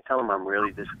disappointed. I tell them I'm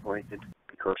really disappointed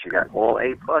because you got all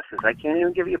A pluses. I can't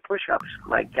even give you push-ups.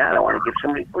 My God, I want to give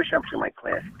somebody push-ups in my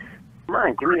class. Come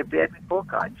on, give me a bad report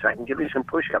card so I can give you some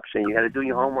push-ups. And you got to do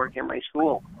your homework in my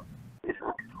school.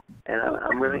 And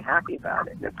I'm really happy about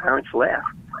it. The parents laugh,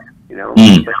 because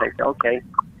they say, okay,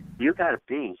 you got a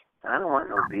B. I don't want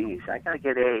no B's. I got to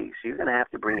get A's. You're going to have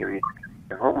to bring your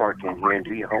homework in here and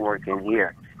do your homework in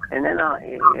here. And then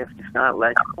if it's not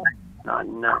legible, not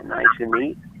nice and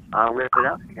neat, I'll rip it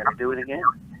up. You got to do it again,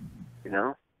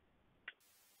 So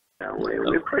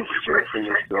we're pretty strict in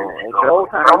this school. It's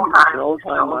an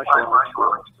old-time martial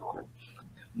arts school.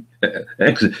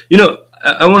 Excellent.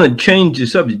 I want to change the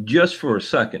subject just for a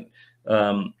second.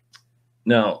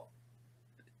 Now,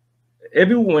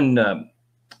 everyone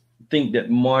think that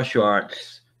martial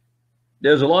arts,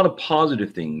 there's a lot of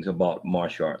positive things about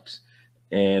martial arts,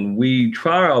 and we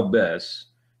try our best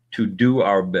to do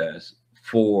our best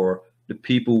for the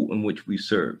people in which we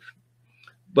serve.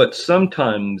 But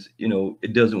sometimes,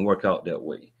 it doesn't work out that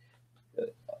way.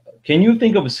 Can you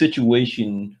think of a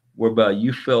situation whereby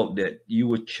you felt that you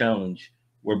were challenged,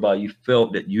 whereby you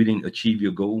felt that you didn't achieve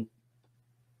your goal?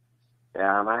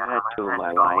 Yeah, I had two in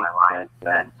my life.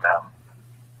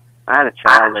 I had a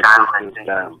child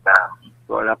that was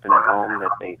brought up in a home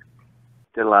that they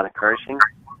did a lot of cursing,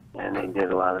 and they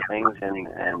did a lot of things,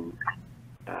 and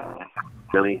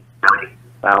really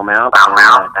foul mouth,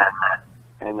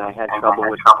 and I had trouble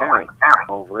with the parent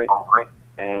over it,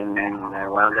 and I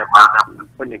wound up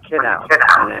putting the kid out,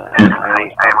 and I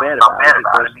felt bad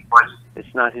about it because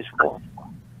it's not his fault,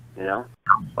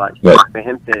 but for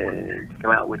him to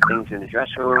come out with things in the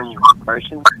dressing room,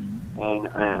 cursing, and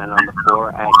on the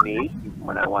floor at me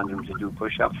when I wanted him to do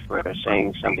push-ups for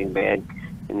saying something bad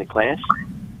in the class,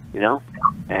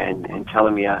 and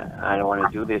telling me I don't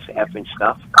want to do this effing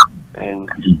stuff, and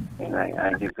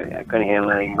I couldn't handle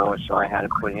it anymore, so I had to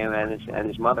put him and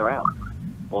his mother out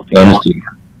altogether.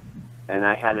 And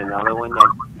I had another one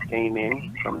that came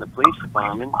in from the police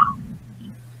department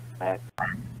that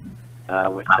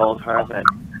was told her that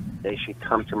they should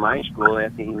come to my school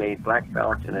after he made black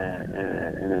belt in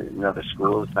another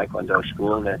school, a Taekwondo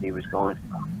school that he was going.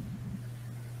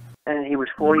 And he was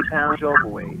 40 pounds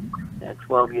overweight at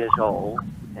 12 years old.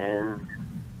 And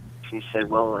she said,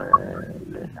 well,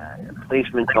 a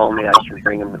policeman told me I should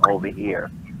bring him over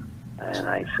here. And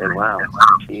I said, wow.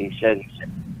 She said,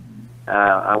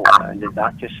 the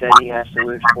doctor said he has to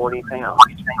lose 40 pounds.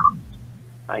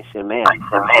 I said, man, I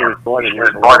should have thought of this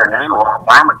a long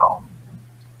time ago.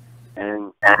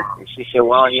 And she said,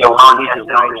 well, he has to lose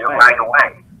it right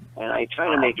away. And I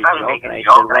tried to make a joke, and I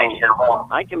said, well,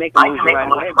 I can make him lose it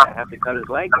right away, but I have to cut his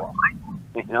leg off,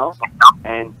 you know?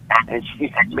 And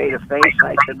she made a face, and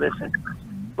I said, listen,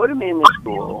 put him in the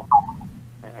school,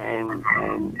 and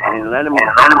let him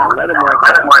work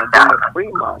out. Give him a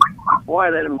free month before I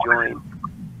let him join.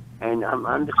 And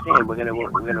understand, we're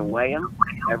gonna weigh him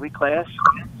every class,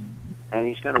 and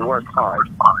he's gonna work hard,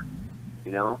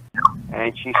 you know.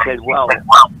 And she said, well,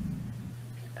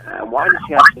 why does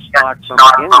he have to start from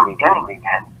the beginning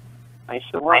again? I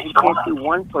said, well, he can't do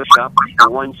one push-up or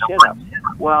one sit-up.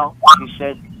 Well, she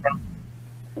said,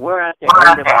 we're at the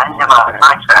end of our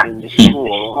contract in the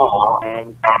school,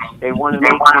 and they want to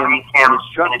make him an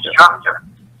instructor.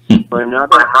 For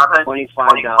another $25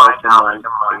 a month,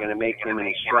 they're going to make him an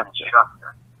instructor.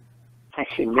 I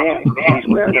said, man, he's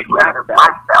wearing a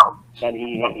black belt that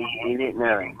he didn't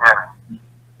earn.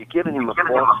 You're giving him a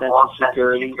false sense of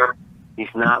security. He's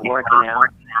not working out.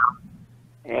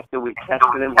 After we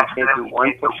tested him, he can't do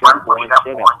one push-up or one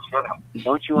sit-up.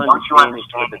 Don't you understand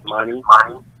it's for the money?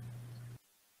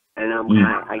 And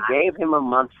I gave him a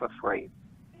month for free.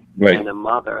 Right. And the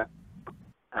mother,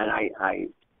 and I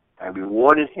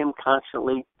rewarded him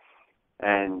constantly,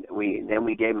 and then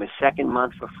we gave him a second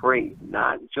month for free,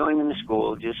 not joining the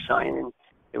school, just signing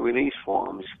the release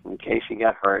forms in case he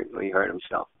got hurt or he hurt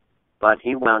himself. But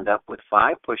he wound up with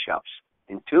 5 push-ups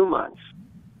in 2 months.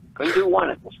 Couldn't do one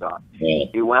at the start. Yeah.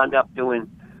 He wound up doing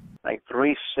like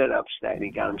 3 sit-ups that he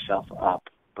got himself up.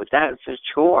 But that's a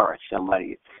chore,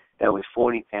 somebody that was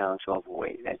 40 pounds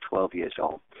overweight at 12 years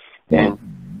old. Yeah.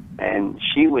 And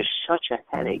she was such a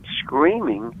headache,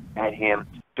 screaming at him,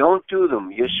 don't do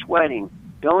them, you're sweating,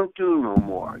 don't do no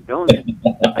more, don't.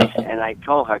 And I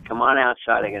told her, come on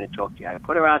outside, I got to talk to you. I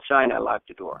put her outside and I locked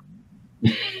the door.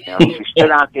 You know, she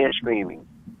stood out there screaming.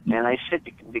 And I said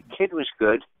the kid was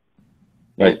good,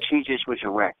 right. And she just was a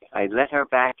wreck. I let her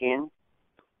back in,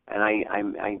 and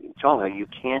I told her, you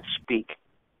can't speak.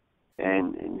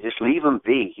 And just leave him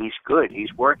be. He's good.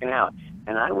 He's working out.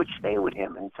 And I would stay with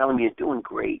him and tell him, you're doing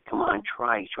great. Come on,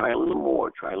 try a little more.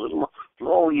 Try a little more.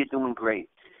 Oh, you're doing great.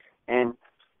 And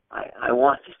I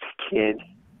wanted the kid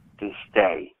to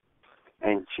stay.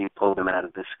 And she pulled him out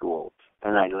of the school.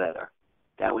 And I let her.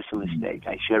 That was a mistake.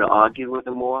 I should have argued with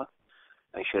him more.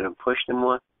 I should have pushed him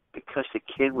more, because the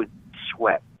kid would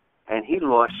sweat. And he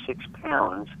lost 6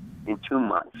 pounds in 2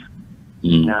 months.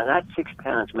 Now, that 6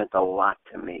 pounds meant a lot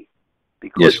to me.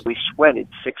 Because we sweated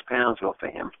 6 pounds off of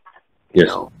him, you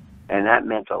know, and that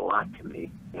meant a lot to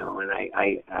me, you know. And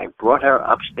I brought her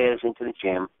upstairs into the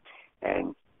gym,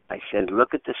 and I said,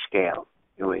 look at the scale.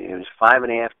 It was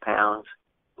 5.5 pounds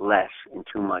less in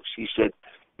 2 months. She said,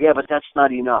 yeah, but that's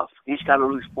not enough. He's got to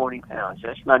lose 40 pounds.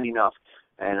 That's not enough,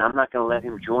 and I'm not going to let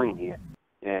him join here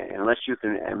unless you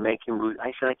can make him lose.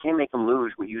 I said, I can't make him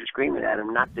lose with you screaming at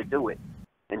him not to do it,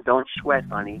 and don't sweat,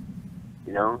 honey,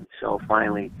 you know. So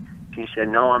finally, she said,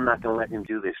 no, I'm not going to let him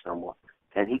do this no more.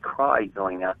 And he cried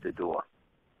going out the door.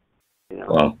 You know?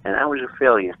 Wow. And that was a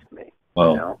failure to me.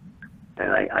 Wow. You know?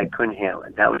 And I couldn't handle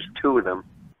it. That was 2 of them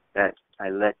that I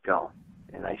let go.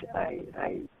 And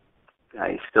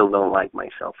I still don't like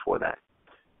myself for that.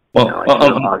 Well, you know, I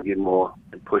should have argued more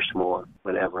and pushed more,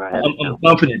 whatever I had to do. I'm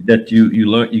confident that you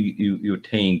learned, you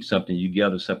attained something, you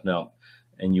gathered something out,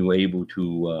 and you were able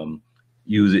to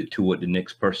use it toward the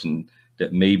next person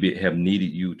that maybe have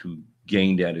needed you to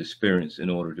gain that experience in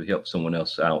order to help someone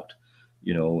else out,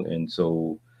 you know. And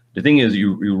so the thing is,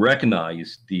 you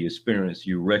recognize the experience.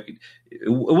 It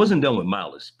wasn't done with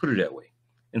malice. Put it that way.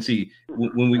 And see,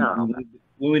 when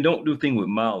we don't do things with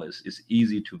malice, it's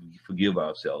easy to forgive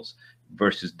ourselves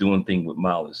versus doing things with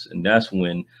malice. And that's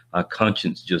when our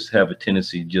conscience just have a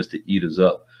tendency just to eat us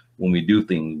up when we do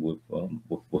things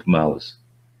with malice.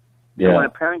 Yeah. And when a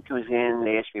parent comes in,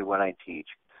 they ask me what I teach.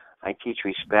 I teach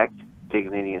respect,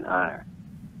 dignity, and honor.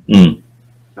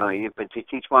 So But you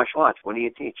teach martial arts. What do you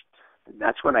teach?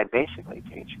 That's what I basically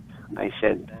teach. I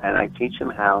said, and I teach them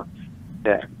how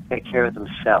to take care of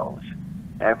themselves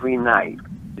every night,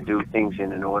 to do things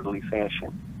in an orderly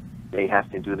fashion. They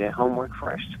have to do their homework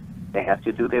first. They have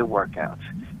to do their workouts.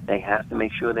 They have to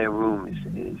make sure their room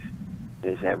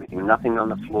is everything. Nothing on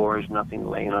the floors, nothing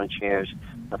laying on chairs,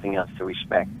 nothing else to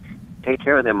respect. Take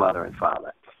care of their mother and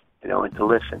father, and to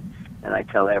listen. And I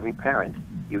tell every parent,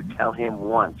 you tell him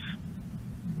once,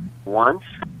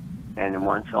 and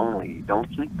once only. Don't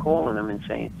keep calling them and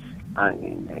saying,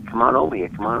 come on over here,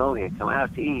 come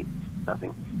out to eat,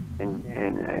 nothing.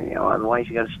 And otherwise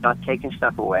you got to start taking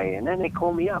stuff away. And then they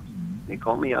call me up.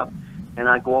 And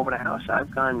I go over the house. I've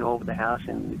gone over the house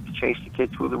and chased the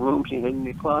kid through the rooms and hid in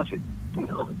the closet.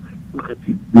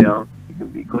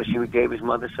 Because she gave his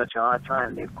mother such a hard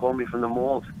time. They've called me from the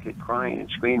malls, the kid crying and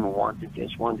screaming, wanted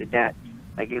this, wanted that.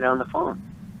 I get on the phone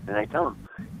and I tell them,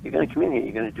 you're going to come in here,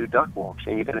 you're going to do duck walks,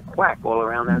 and you're going to quack all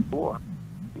around that floor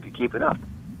if you keep it up.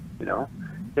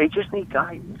 They just need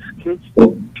guidance.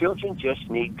 Children just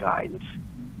need guidance.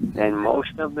 And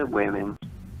most of the women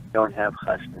don't have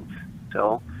husbands.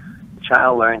 So the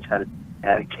child learns how to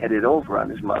get it over on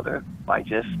his mother by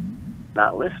just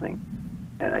not listening.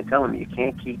 And I tell him, you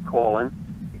can't keep calling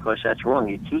because that's wrong.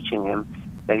 You're teaching him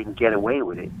that he can get away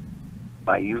with it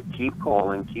by you keep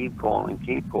calling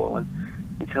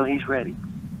until he's ready.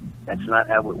 That's not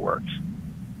how it works.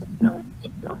 No.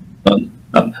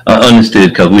 I understood,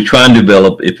 because we're trying to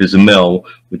develop, if it's a male,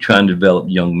 we're trying to develop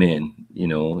young men,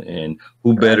 and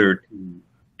who better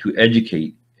to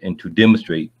educate and to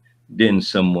demonstrate than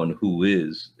someone who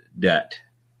is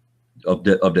of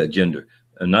that gender.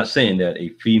 I'm not saying that a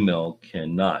female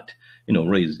cannot,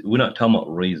 raise. We're not talking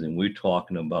about raising. We're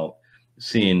talking about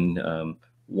seeing,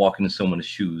 walking in someone's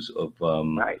shoes of.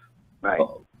 Right.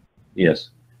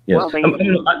 Yes. Well,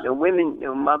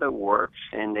 the mother works,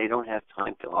 and they don't have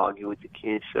time to argue with the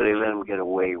kids, so they let them get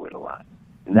away with a lot.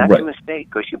 And that's a mistake,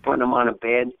 because you're putting them on a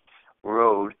bad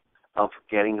road of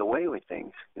getting away with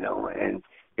things, and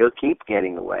he'll keep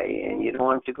getting away, and you don't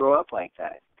want him to grow up like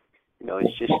that.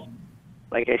 It's just,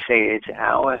 like I say, it's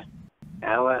our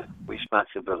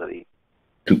responsibility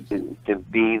to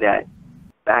be that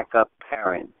backup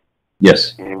parent.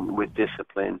 Yes. And with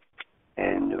discipline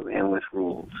and with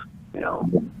rules,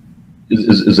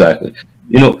 Exactly.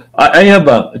 I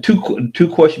have two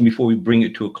questions before we bring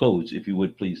it to a close, if you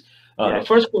would, please. The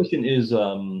first question is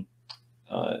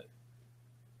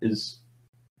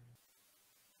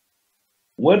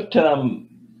what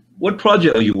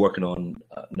project are you working on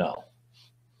now?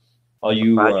 Are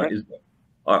you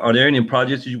are there any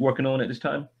projects that you're working on at this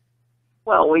time?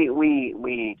 Well,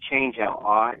 we change our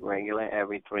art regular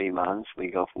every 3 months. We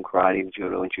go from karate to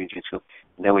judo and jujitsu,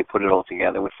 and then we put it all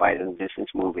together. We fight at a distance,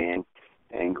 move in,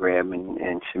 and grab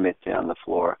and submit on the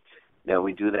floor. Then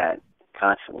we do that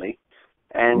constantly.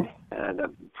 And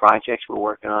the projects we're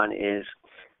working on is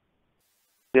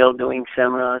still doing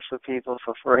seminars for people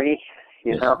for free,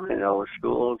 in all the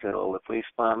schools and all the police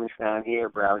departments down here,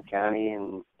 Broward County,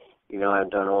 and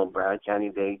I've done all Broward County,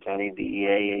 Dade County,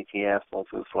 DEA, ATF, all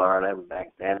through Florida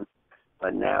back then.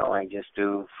 But now I just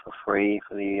do for free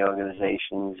for the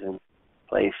organizations and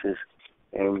places,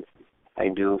 and I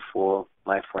do for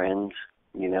my friends.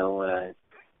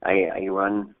 I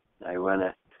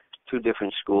run 2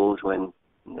 different schools. When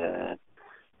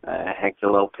Hector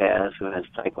Lopez, who has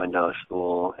Taekwondo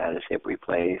school, had his hip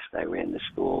replaced, I ran the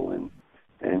school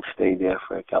and stayed there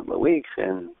for a couple of weeks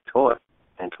and taught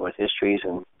histories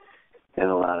and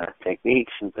a lot of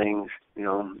techniques and things,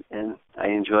 and I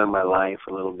enjoy my life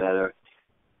a little better,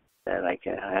 that I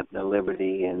can have the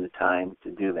liberty and the time to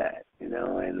do that, and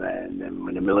then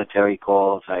when the military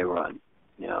calls, I run,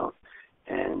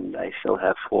 and I still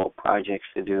have 4 projects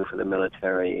to do for the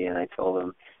military, and I told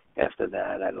them after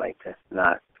that I'd like to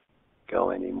not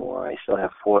go anymore. I still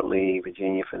have Fort Lee,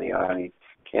 Virginia for the Army,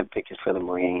 Camp Pickett for the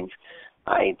Marines.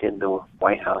 I did the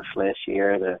White House last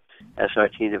year, the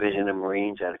SRT Division of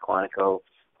Marines at Quantico,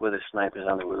 with the snipers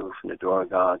on the roof and the door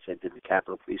guards. I did the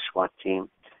Capitol Police SWAT team,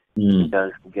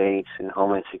 does gates and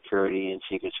Homeland Security and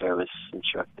Secret Service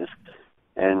instructors.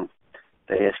 And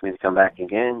they asked me to come back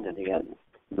again, and they got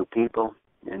new people,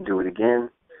 and do it again,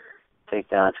 take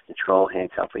down to control,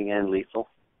 handcuff again, lethal.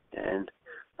 And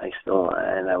I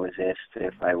was asked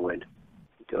if I would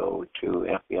go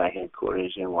to FBI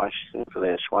headquarters in Washington for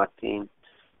their SWAT team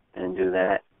and do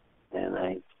that. And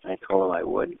I told them I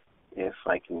would if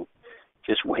I can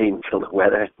just wait until the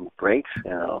weather breaks,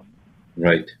 and I'll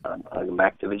go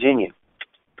back to Virginia.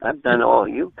 I've done all.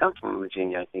 You come from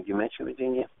Virginia, I think. You mentioned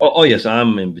Virginia. Oh yes,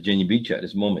 I'm in Virginia Beach at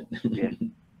this moment.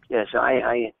 Yeah, so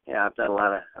I've done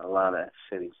a lot of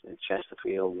cities, in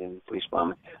Chesterfield and police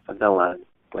department. I've done a lot of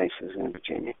places in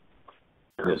Virginia.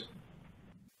 Yes.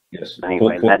 Yes.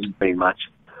 Anyway, that's pretty much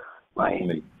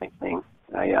my thing.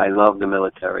 I love the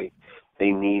military.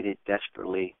 They need it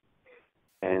desperately,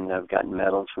 and I've gotten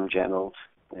medals from generals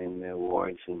and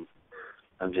awards, and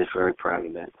I'm just very proud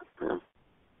of that.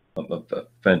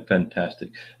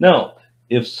 Fantastic. Now,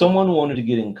 if someone wanted to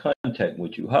get in contact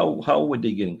with you, how would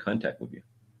they get in contact with you?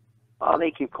 Oh,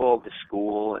 they can call the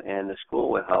school, and the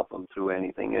school will help them through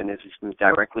anything. And if it's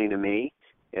directly to me,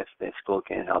 if the school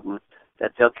can't help them,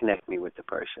 that they'll connect me with the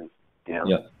person. You know?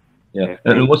 Yeah, yeah.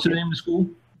 And what's the name of the school?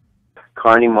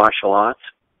 Kearny Martial Arts.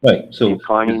 Right. So it's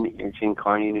in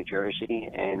Kearny, New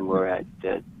Jersey, and we're at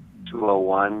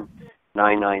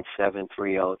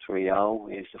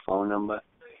 201-997-3030 is the phone number.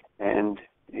 And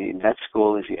that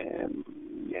school is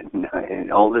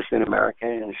oldest in America,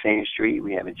 in the same street.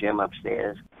 We have a gym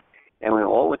upstairs, and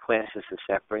all the classes are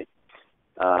separate.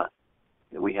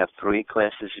 We have 3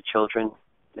 classes of children.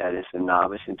 That is the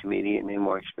novice, intermediate, and the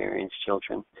more experienced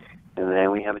children. And then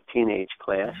we have a teenage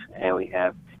class, and we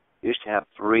used to have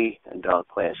 3 adult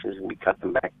classes, and we cut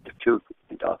them back to 2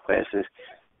 adult classes,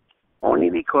 only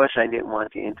because I didn't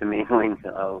want the intermingling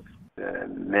of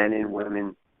men and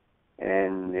women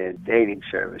and the dating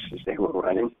services they were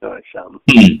running. So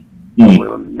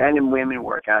men and women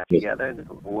work out together. The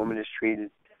woman is treated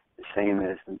the same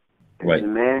as the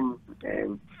men,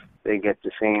 and they get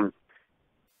the same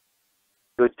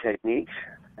good techniques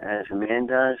as a man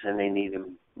does, and they need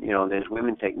them. You know, there's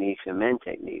women techniques and men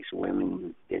techniques.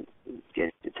 Women get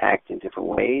attacked in different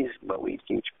ways, but we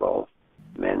teach both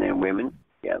men and women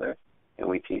together, and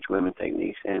we teach women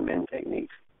techniques and men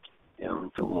techniques.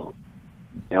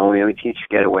 We teach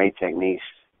getaway techniques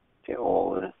to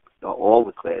all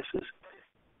the classes,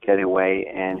 getaway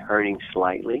and hurting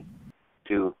slightly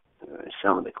to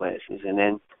some of the classes, and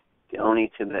then only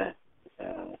to the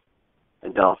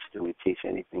adults do we teach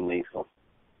anything lethal.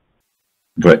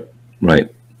 Right, right.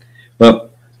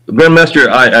 Well, Grandmaster,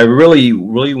 I really,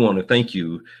 really want to thank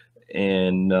you,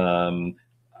 and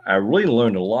I really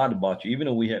learned a lot about you, even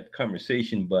though we had a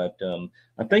conversation. But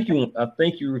I thank you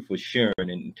for sharing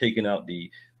and taking out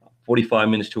the 45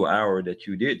 minutes to an hour that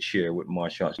you did share with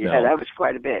martial arts. Yeah, that was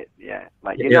quite a bit. Yeah,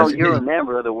 but you're a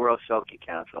member of the World Soki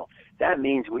Council. That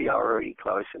means we are already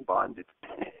close and bonded.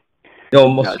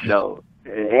 So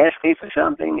ask me for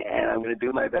something, and I'm going to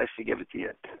do my best to give it to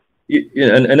you.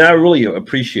 Yeah, and I really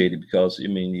appreciate it, because I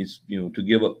mean, it's, to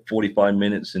give up 45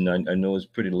 minutes, and I know it's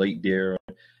pretty late there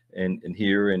and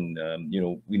here, and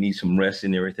we need some rest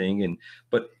and everything.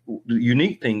 But the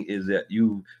unique thing is that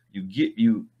you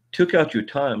took out your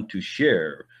time to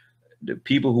share the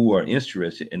people who are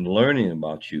interested in learning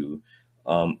about you,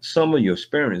 some of your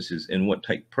experiences and what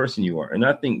type of person you are. And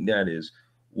I think that is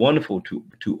wonderful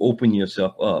to open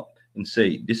yourself up and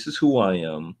say, this is who I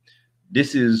am,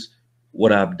 this is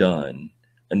what I've done,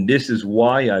 and this is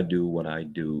why I do what I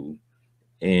do,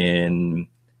 and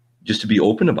just to be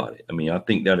open about it. I mean, I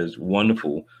think that is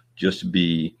wonderful, just to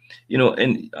be,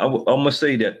 and I must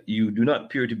say that you do not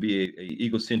appear to be a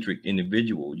egocentric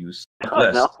individual. You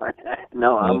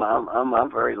No,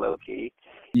 I'm very low key.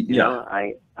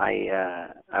 I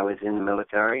was in the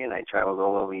military, and I traveled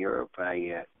all over Europe.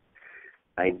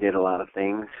 I did a lot of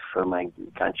things for my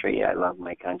country. I love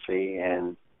my country,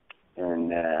 and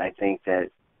I think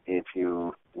that if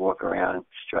you walk around,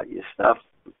 strut your stuff,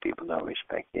 people don't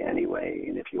respect you anyway.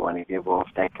 And if you want to give off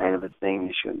that kind of a thing,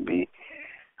 you shouldn't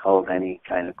hold any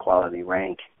kind of quality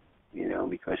rank,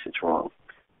 because it's wrong.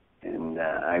 And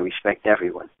I respect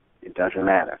everyone. It doesn't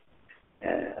matter,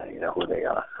 who they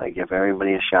are. I give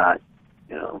everybody a shot,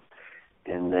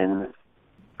 and then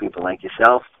people like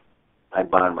yourself, I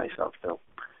bond myself to,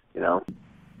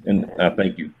 And I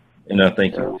thank you. And I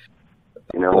thank you.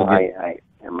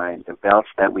 The belts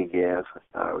that we give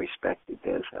are respected.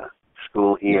 There's a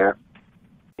school here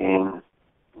in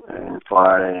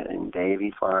Florida, in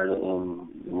Davie, Florida, and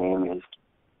the name is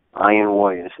Iron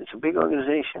Warriors. It's a big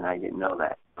organization. I didn't know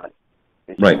that, but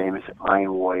the name is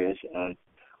Iron Warriors, and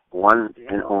one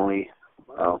and only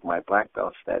of my black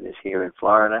belts that is here in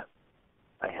Florida.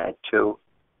 I had 2.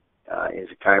 Is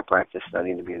a chiropractor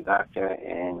studying to be a doctor,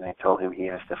 and I told him he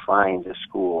has to find a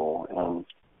school, and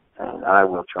I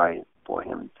will try for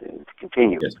him to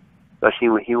continue. Yes. Because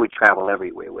he would travel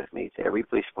everywhere with me, to every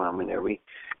police department, every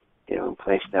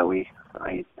place that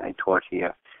I taught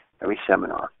here, every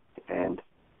seminar, and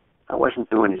I wasn't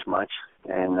doing as much,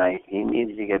 and he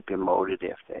needed to get promoted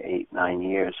after 8-9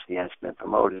 years. He has been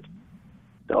promoted,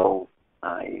 so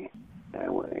he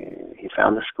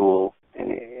found a school,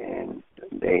 and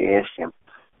they asked him.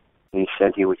 He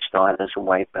said he would start as a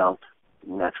white belt,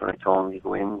 and that's what I told him. You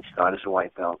go in, start as a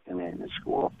white belt, and then in the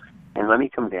school, and let me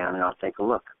come down and I'll take a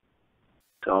look.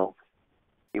 So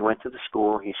he went to the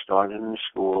school. He started in the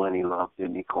school, and he loved it.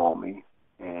 And he called me,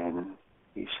 and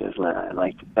he says, "I'd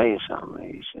like to tell you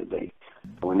something." He said, I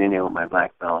went in there with my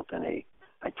black belt, and I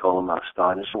told him I'll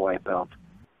start as a white belt.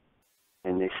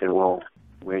 And they said, "Well,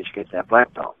 where'd you get that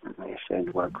black belt?" And they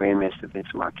said, "Well, Grandmaster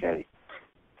Vincent Marchetti."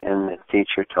 And the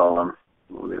teacher told him,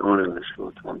 the owner of the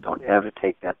school told him, "Don't ever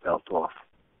take that belt off.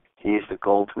 He's the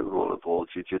golden rule of all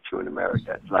Jiu-Jitsu in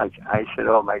America." Like, I said,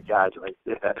 "Oh my God, like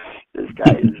this guy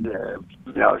is,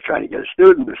 trying to get a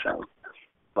student or something."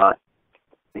 But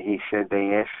he said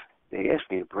they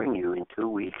asked me to bring you in 2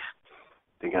 weeks.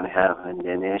 They're going to have a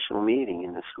national meeting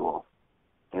in the school,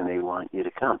 and they want you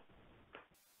to come.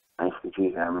 I said,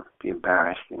 "Geez, I'm be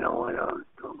embarrassed, I don't.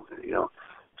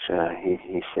 So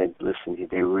he said, "Listen,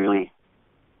 they really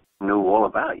knew all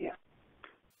about you."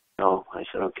 So I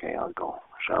said, "Okay, I'll go."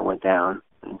 So I went down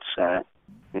and sat,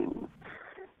 and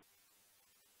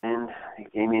they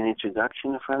gave me an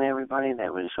introduction in front of everybody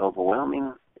that was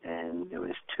overwhelming, and there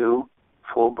was 2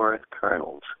 full-birth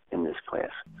colonels in this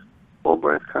class.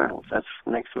 Full-birth colonels, that's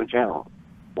next to a general.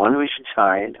 One was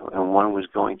retired, and one was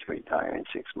going to retire in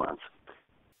 6 months,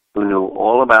 who knew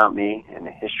all about me and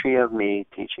the history of me,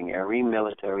 teaching every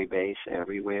military base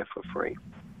everywhere for free.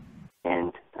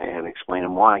 And I had to explain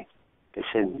them why. They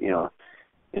said,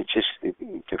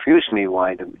 it confused me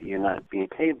why you're not being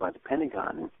paid by the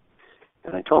Pentagon.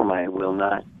 And I told them I will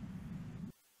not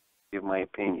give my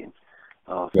opinion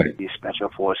of these special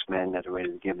force men that are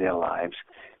ready to give their lives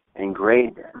and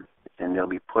grade them. And they'll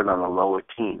be put on a lower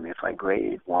team. If I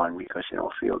grade one because they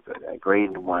don't feel good, I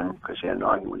grade one because they had an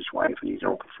argument with his wife and he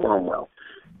don't perform well,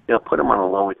 they'll put him on a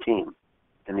lower team.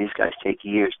 And these guys take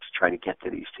years to try to get to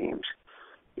these teams,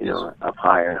 up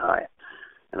higher and higher.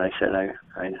 And I said,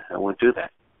 I won't do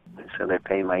that. So they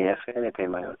pay my airfare, they pay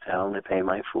my hotel, and they pay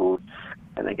my food,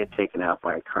 and they get taken out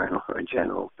by a colonel or a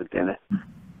general for dinner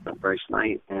the first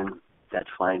night, and that's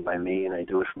fine by me, and I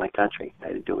do it for my country.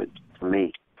 I do it for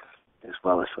me as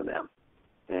well as for them.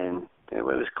 And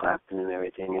everybody was clapping and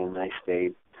everything, and I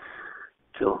stayed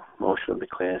till most of the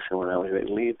class, and when I was ready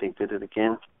to leave, they did it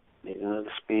again, made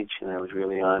another speech, and I was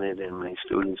really honored, and my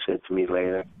students said to me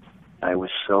later, "I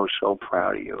was so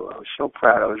proud of you. I was so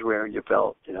proud I was wearing your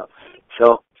belt,"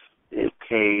 So it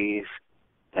pays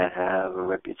to have a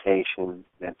reputation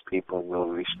that people will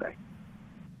respect.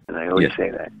 And I always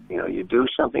say that. You do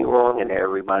something wrong and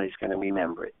everybody's going to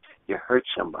remember it. You hurt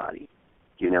somebody,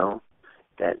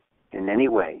 that in any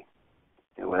way,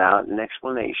 and without an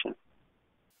explanation,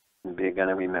 they're going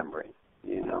to remember it,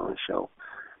 So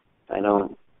I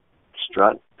don't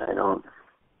strut. I don't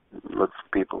look for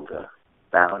people to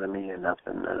bow to me or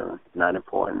nothing. Not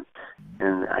important.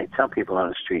 And I tell people on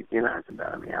the street, you don't have to bow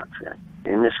to me outside.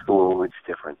 In the school, it's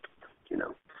different.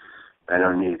 I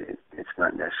don't need it. It's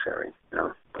not necessary.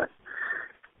 But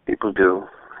people do,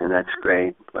 and that's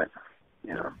great. But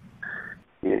you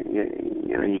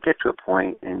get to a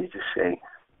point, and you just say,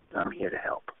 "I'm here to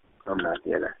help. I'm not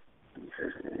here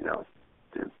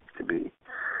to be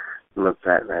looked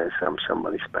at as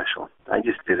somebody special. I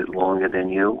just did it longer than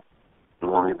you,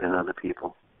 longer than other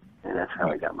people, and that's how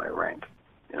I got my rank."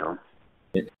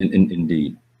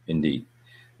 Indeed.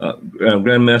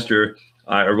 Grandmaster,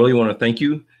 I really want to thank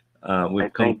you.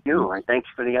 Thank you. I thank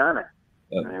you for the honor.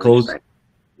 Close.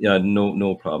 Yeah,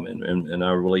 no problem. And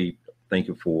I really thank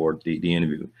you for the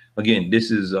interview. Again, this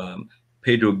is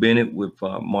Pedro Bennett with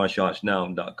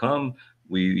martialartsnow.com.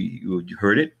 You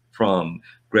heard it from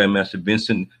Grandmaster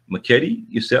Vincent Marchetti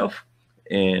yourself,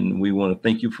 and we want to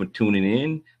thank you for tuning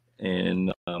in,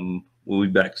 and we'll be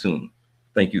back soon.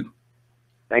 Thank you.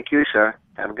 Thank you, sir.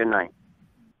 Have a good night.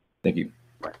 Thank you.